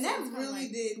from her. And that really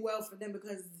did well for them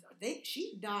because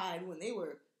she died when they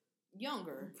were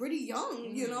younger. Pretty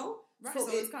young, you know? Right, so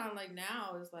it's kind of like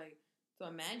now, it's like, so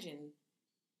imagine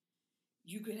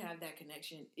you could have that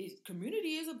connection.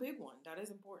 Community is a big one. That is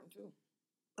important, too.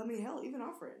 I mean, hell, even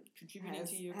our friend has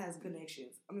community.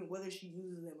 connections. I mean, whether she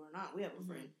uses them or not, we have a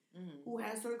friend who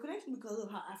has certain connections because of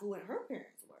how affluent her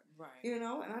parents were. Right. You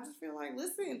know, and I just feel like,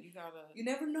 listen, you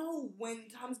never know when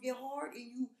times get hard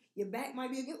and your back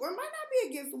might be against, or it might not be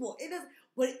against the wall. It does,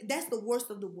 but that's the worst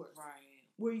of the worst. Right.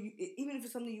 Where you, even if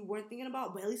it's something you weren't thinking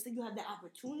about, but at least you have the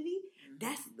opportunity.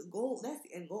 That's the goal. That's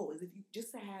the end goal. Is if you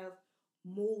just to have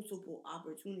multiple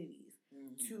opportunities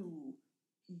to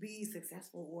be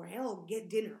successful, or hell, get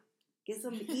dinner, get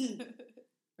something to eat,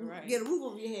 right? Get a roof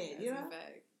over your head. That's you know. A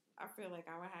fact. I feel like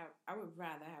I would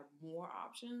rather have more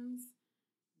options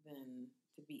than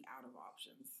to be out of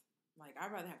options. Like,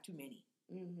 I'd rather have too many.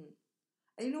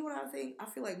 And you know what I think? I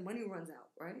feel like money runs out,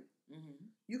 right?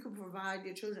 You can provide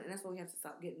your children, and that's why we have to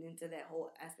stop getting into that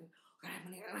whole aspect. I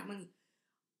got money.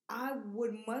 I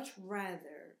would much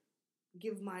rather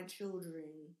give my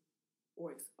children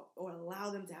or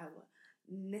allow them to have a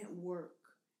network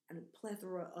and a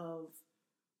plethora of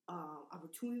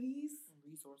opportunities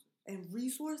and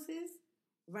resources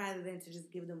rather than to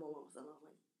just give them a lump sum of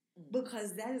money.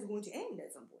 Because that is going to end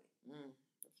at some point.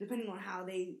 Depending on how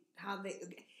they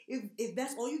if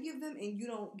that's all you give them and you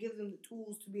don't give them the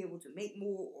tools to be able to make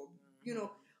more or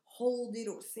hold it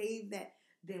or save that,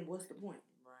 then what's the point?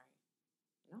 Right.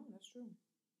 No, that's true.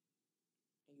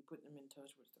 And you put them in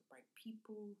touch with the right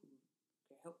people who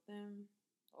can help them.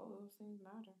 All those things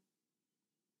matter.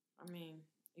 I mean,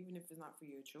 even if it's not for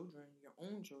your children, your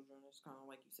own children, it's kind of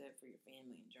like you said, for your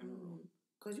family in general.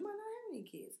 Because you might not have any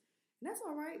kids. And that's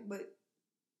all right, but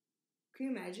can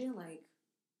you imagine, like,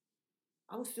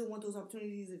 I would still want those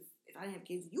opportunities if I didn't have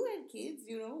kids. You had kids,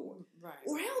 right.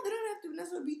 Or hell, they don't have to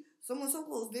necessarily be someone so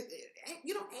close.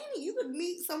 Annie, you could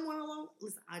meet someone along.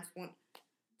 Listen, I just want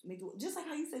to make just like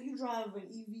how you said you drive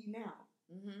an EV now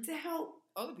to help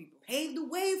other people pave the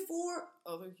way for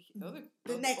the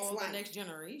next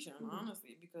generation.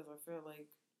 Honestly, because I feel like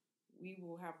we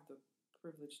will have the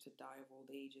privilege to die of old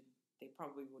age, and they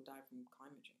probably will die from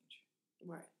climate change.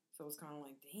 Right. So it's kind of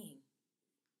like, dang.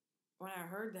 When I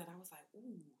heard that, I was like,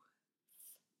 ooh,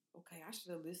 okay, I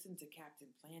should have listened to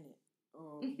Captain Planet.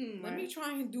 Let me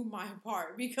try and do my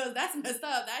part because that's messed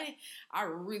up. I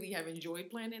really have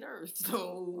enjoyed Planet Earth.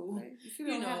 So, we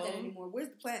don't have that anymore. Where's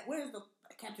the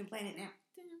Captain Planet now?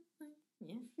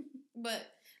 Yeah.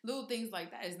 But little things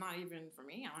like that is not even for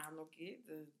me. I don't have no kids.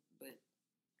 But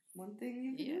one thing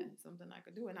you can do. Something I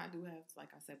could do. And I do have,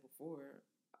 like I said before,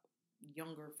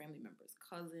 younger family members,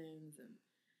 cousins, and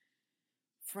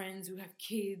friends who have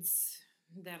kids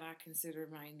that I consider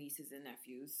my nieces and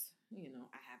nephews.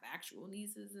 I have actual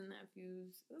nieces and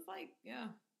nephews. It's like,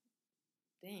 yeah,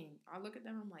 dang. I look at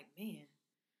them, I'm like, man,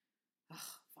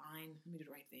 fine, let me do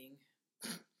the right thing.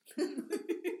 And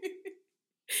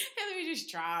let me just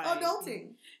try.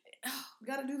 Adulting.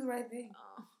 Gotta do the right thing.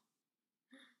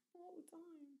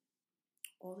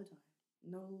 All the time.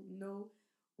 No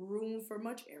room for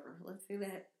much error. Let's say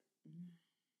that.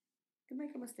 You can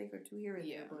make a mistake or two here and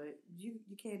there, but you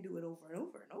can't do it over and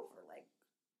over and over like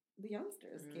the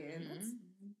youngsters can. That's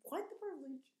quite the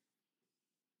privilege.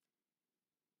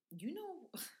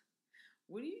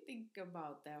 What do you think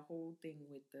about that whole thing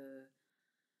with the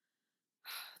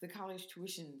college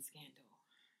tuition scandal?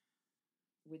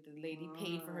 With the lady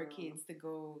paid for her kids to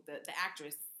go, the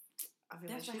actress. I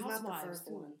feel like she's not the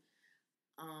first one.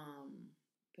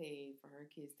 Paid for her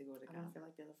kids to go to college. I don't feel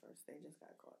like they're the first. They just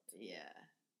got caught. Yeah.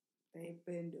 They've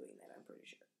been doing that, I'm pretty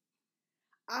sure.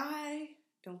 I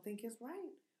don't think it's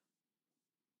right.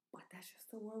 But that's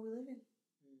just the world we live in.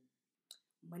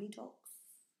 Money talks.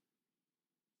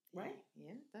 Right?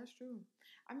 Yeah, that's true.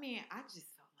 I mean, I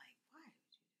just felt like, why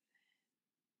would you do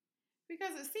that?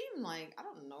 Because it seemed like, I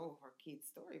don't know her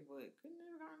kid's story, but couldn't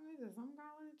have gotten into some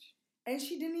college. And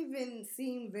she didn't even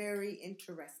seem very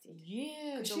interested.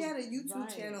 Yeah. She had a YouTube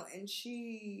channel and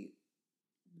she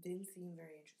didn't seem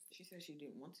very interested. She said she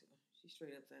didn't want to. She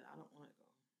straight up said, I don't want to go.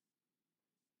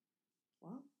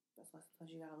 Well, that's why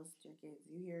sometimes you gotta listen to your kids.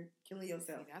 You hear killing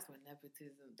yourself. See, that's what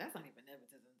nepotism, that's not even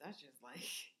nepotism. That's just like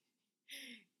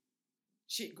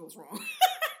shit goes wrong.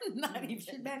 Not even.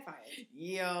 Shit backfired.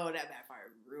 Yo, that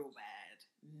backfired real bad.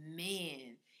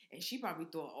 Man. And she probably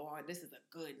thought, oh, this is a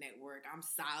good network. I'm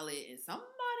solid. And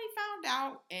somebody found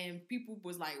out and people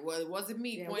was like, well, it wasn't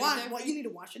me. Yeah, you need to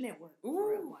watch your network.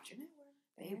 Ooh. Watch your network.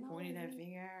 They pointed that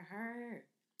finger at her.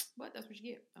 But that's what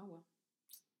you get. Oh, well.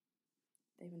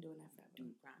 They've been doing that forever.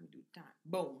 Do crime, do time.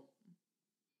 Boom.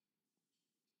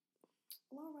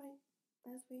 Well, all right.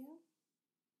 That's for you.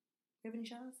 You have any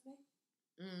shout-outs today?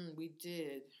 We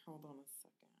did. Hold on a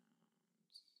second.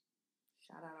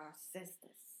 Shout out our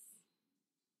sisters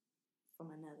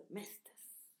from another misters.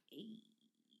 Hey.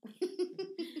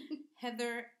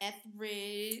 Heather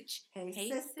Etheridge. Hey,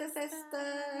 sister.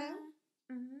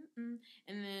 Mm-hmm.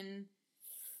 And then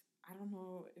I don't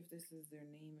know if this is their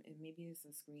name. Maybe it's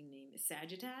a screen name. It's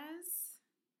Sagittaz.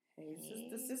 Hey,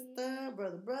 sister,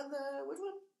 brother. Which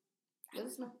one? Let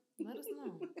us know.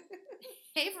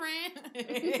 Hey, friend.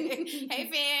 Hey,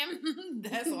 fam.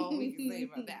 That's all we can say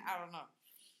about that. I don't know.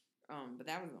 But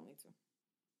that was the only two.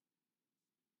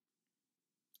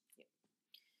 Yeah.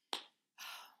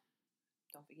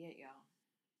 Don't forget, y'all.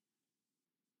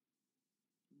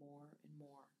 More and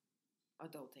more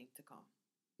adulting to come.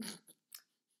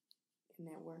 And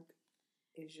network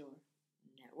is your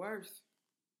net worth.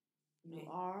 You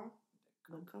are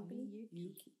the company you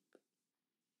keep.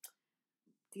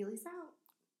 Dealey's out.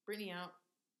 Brittany out.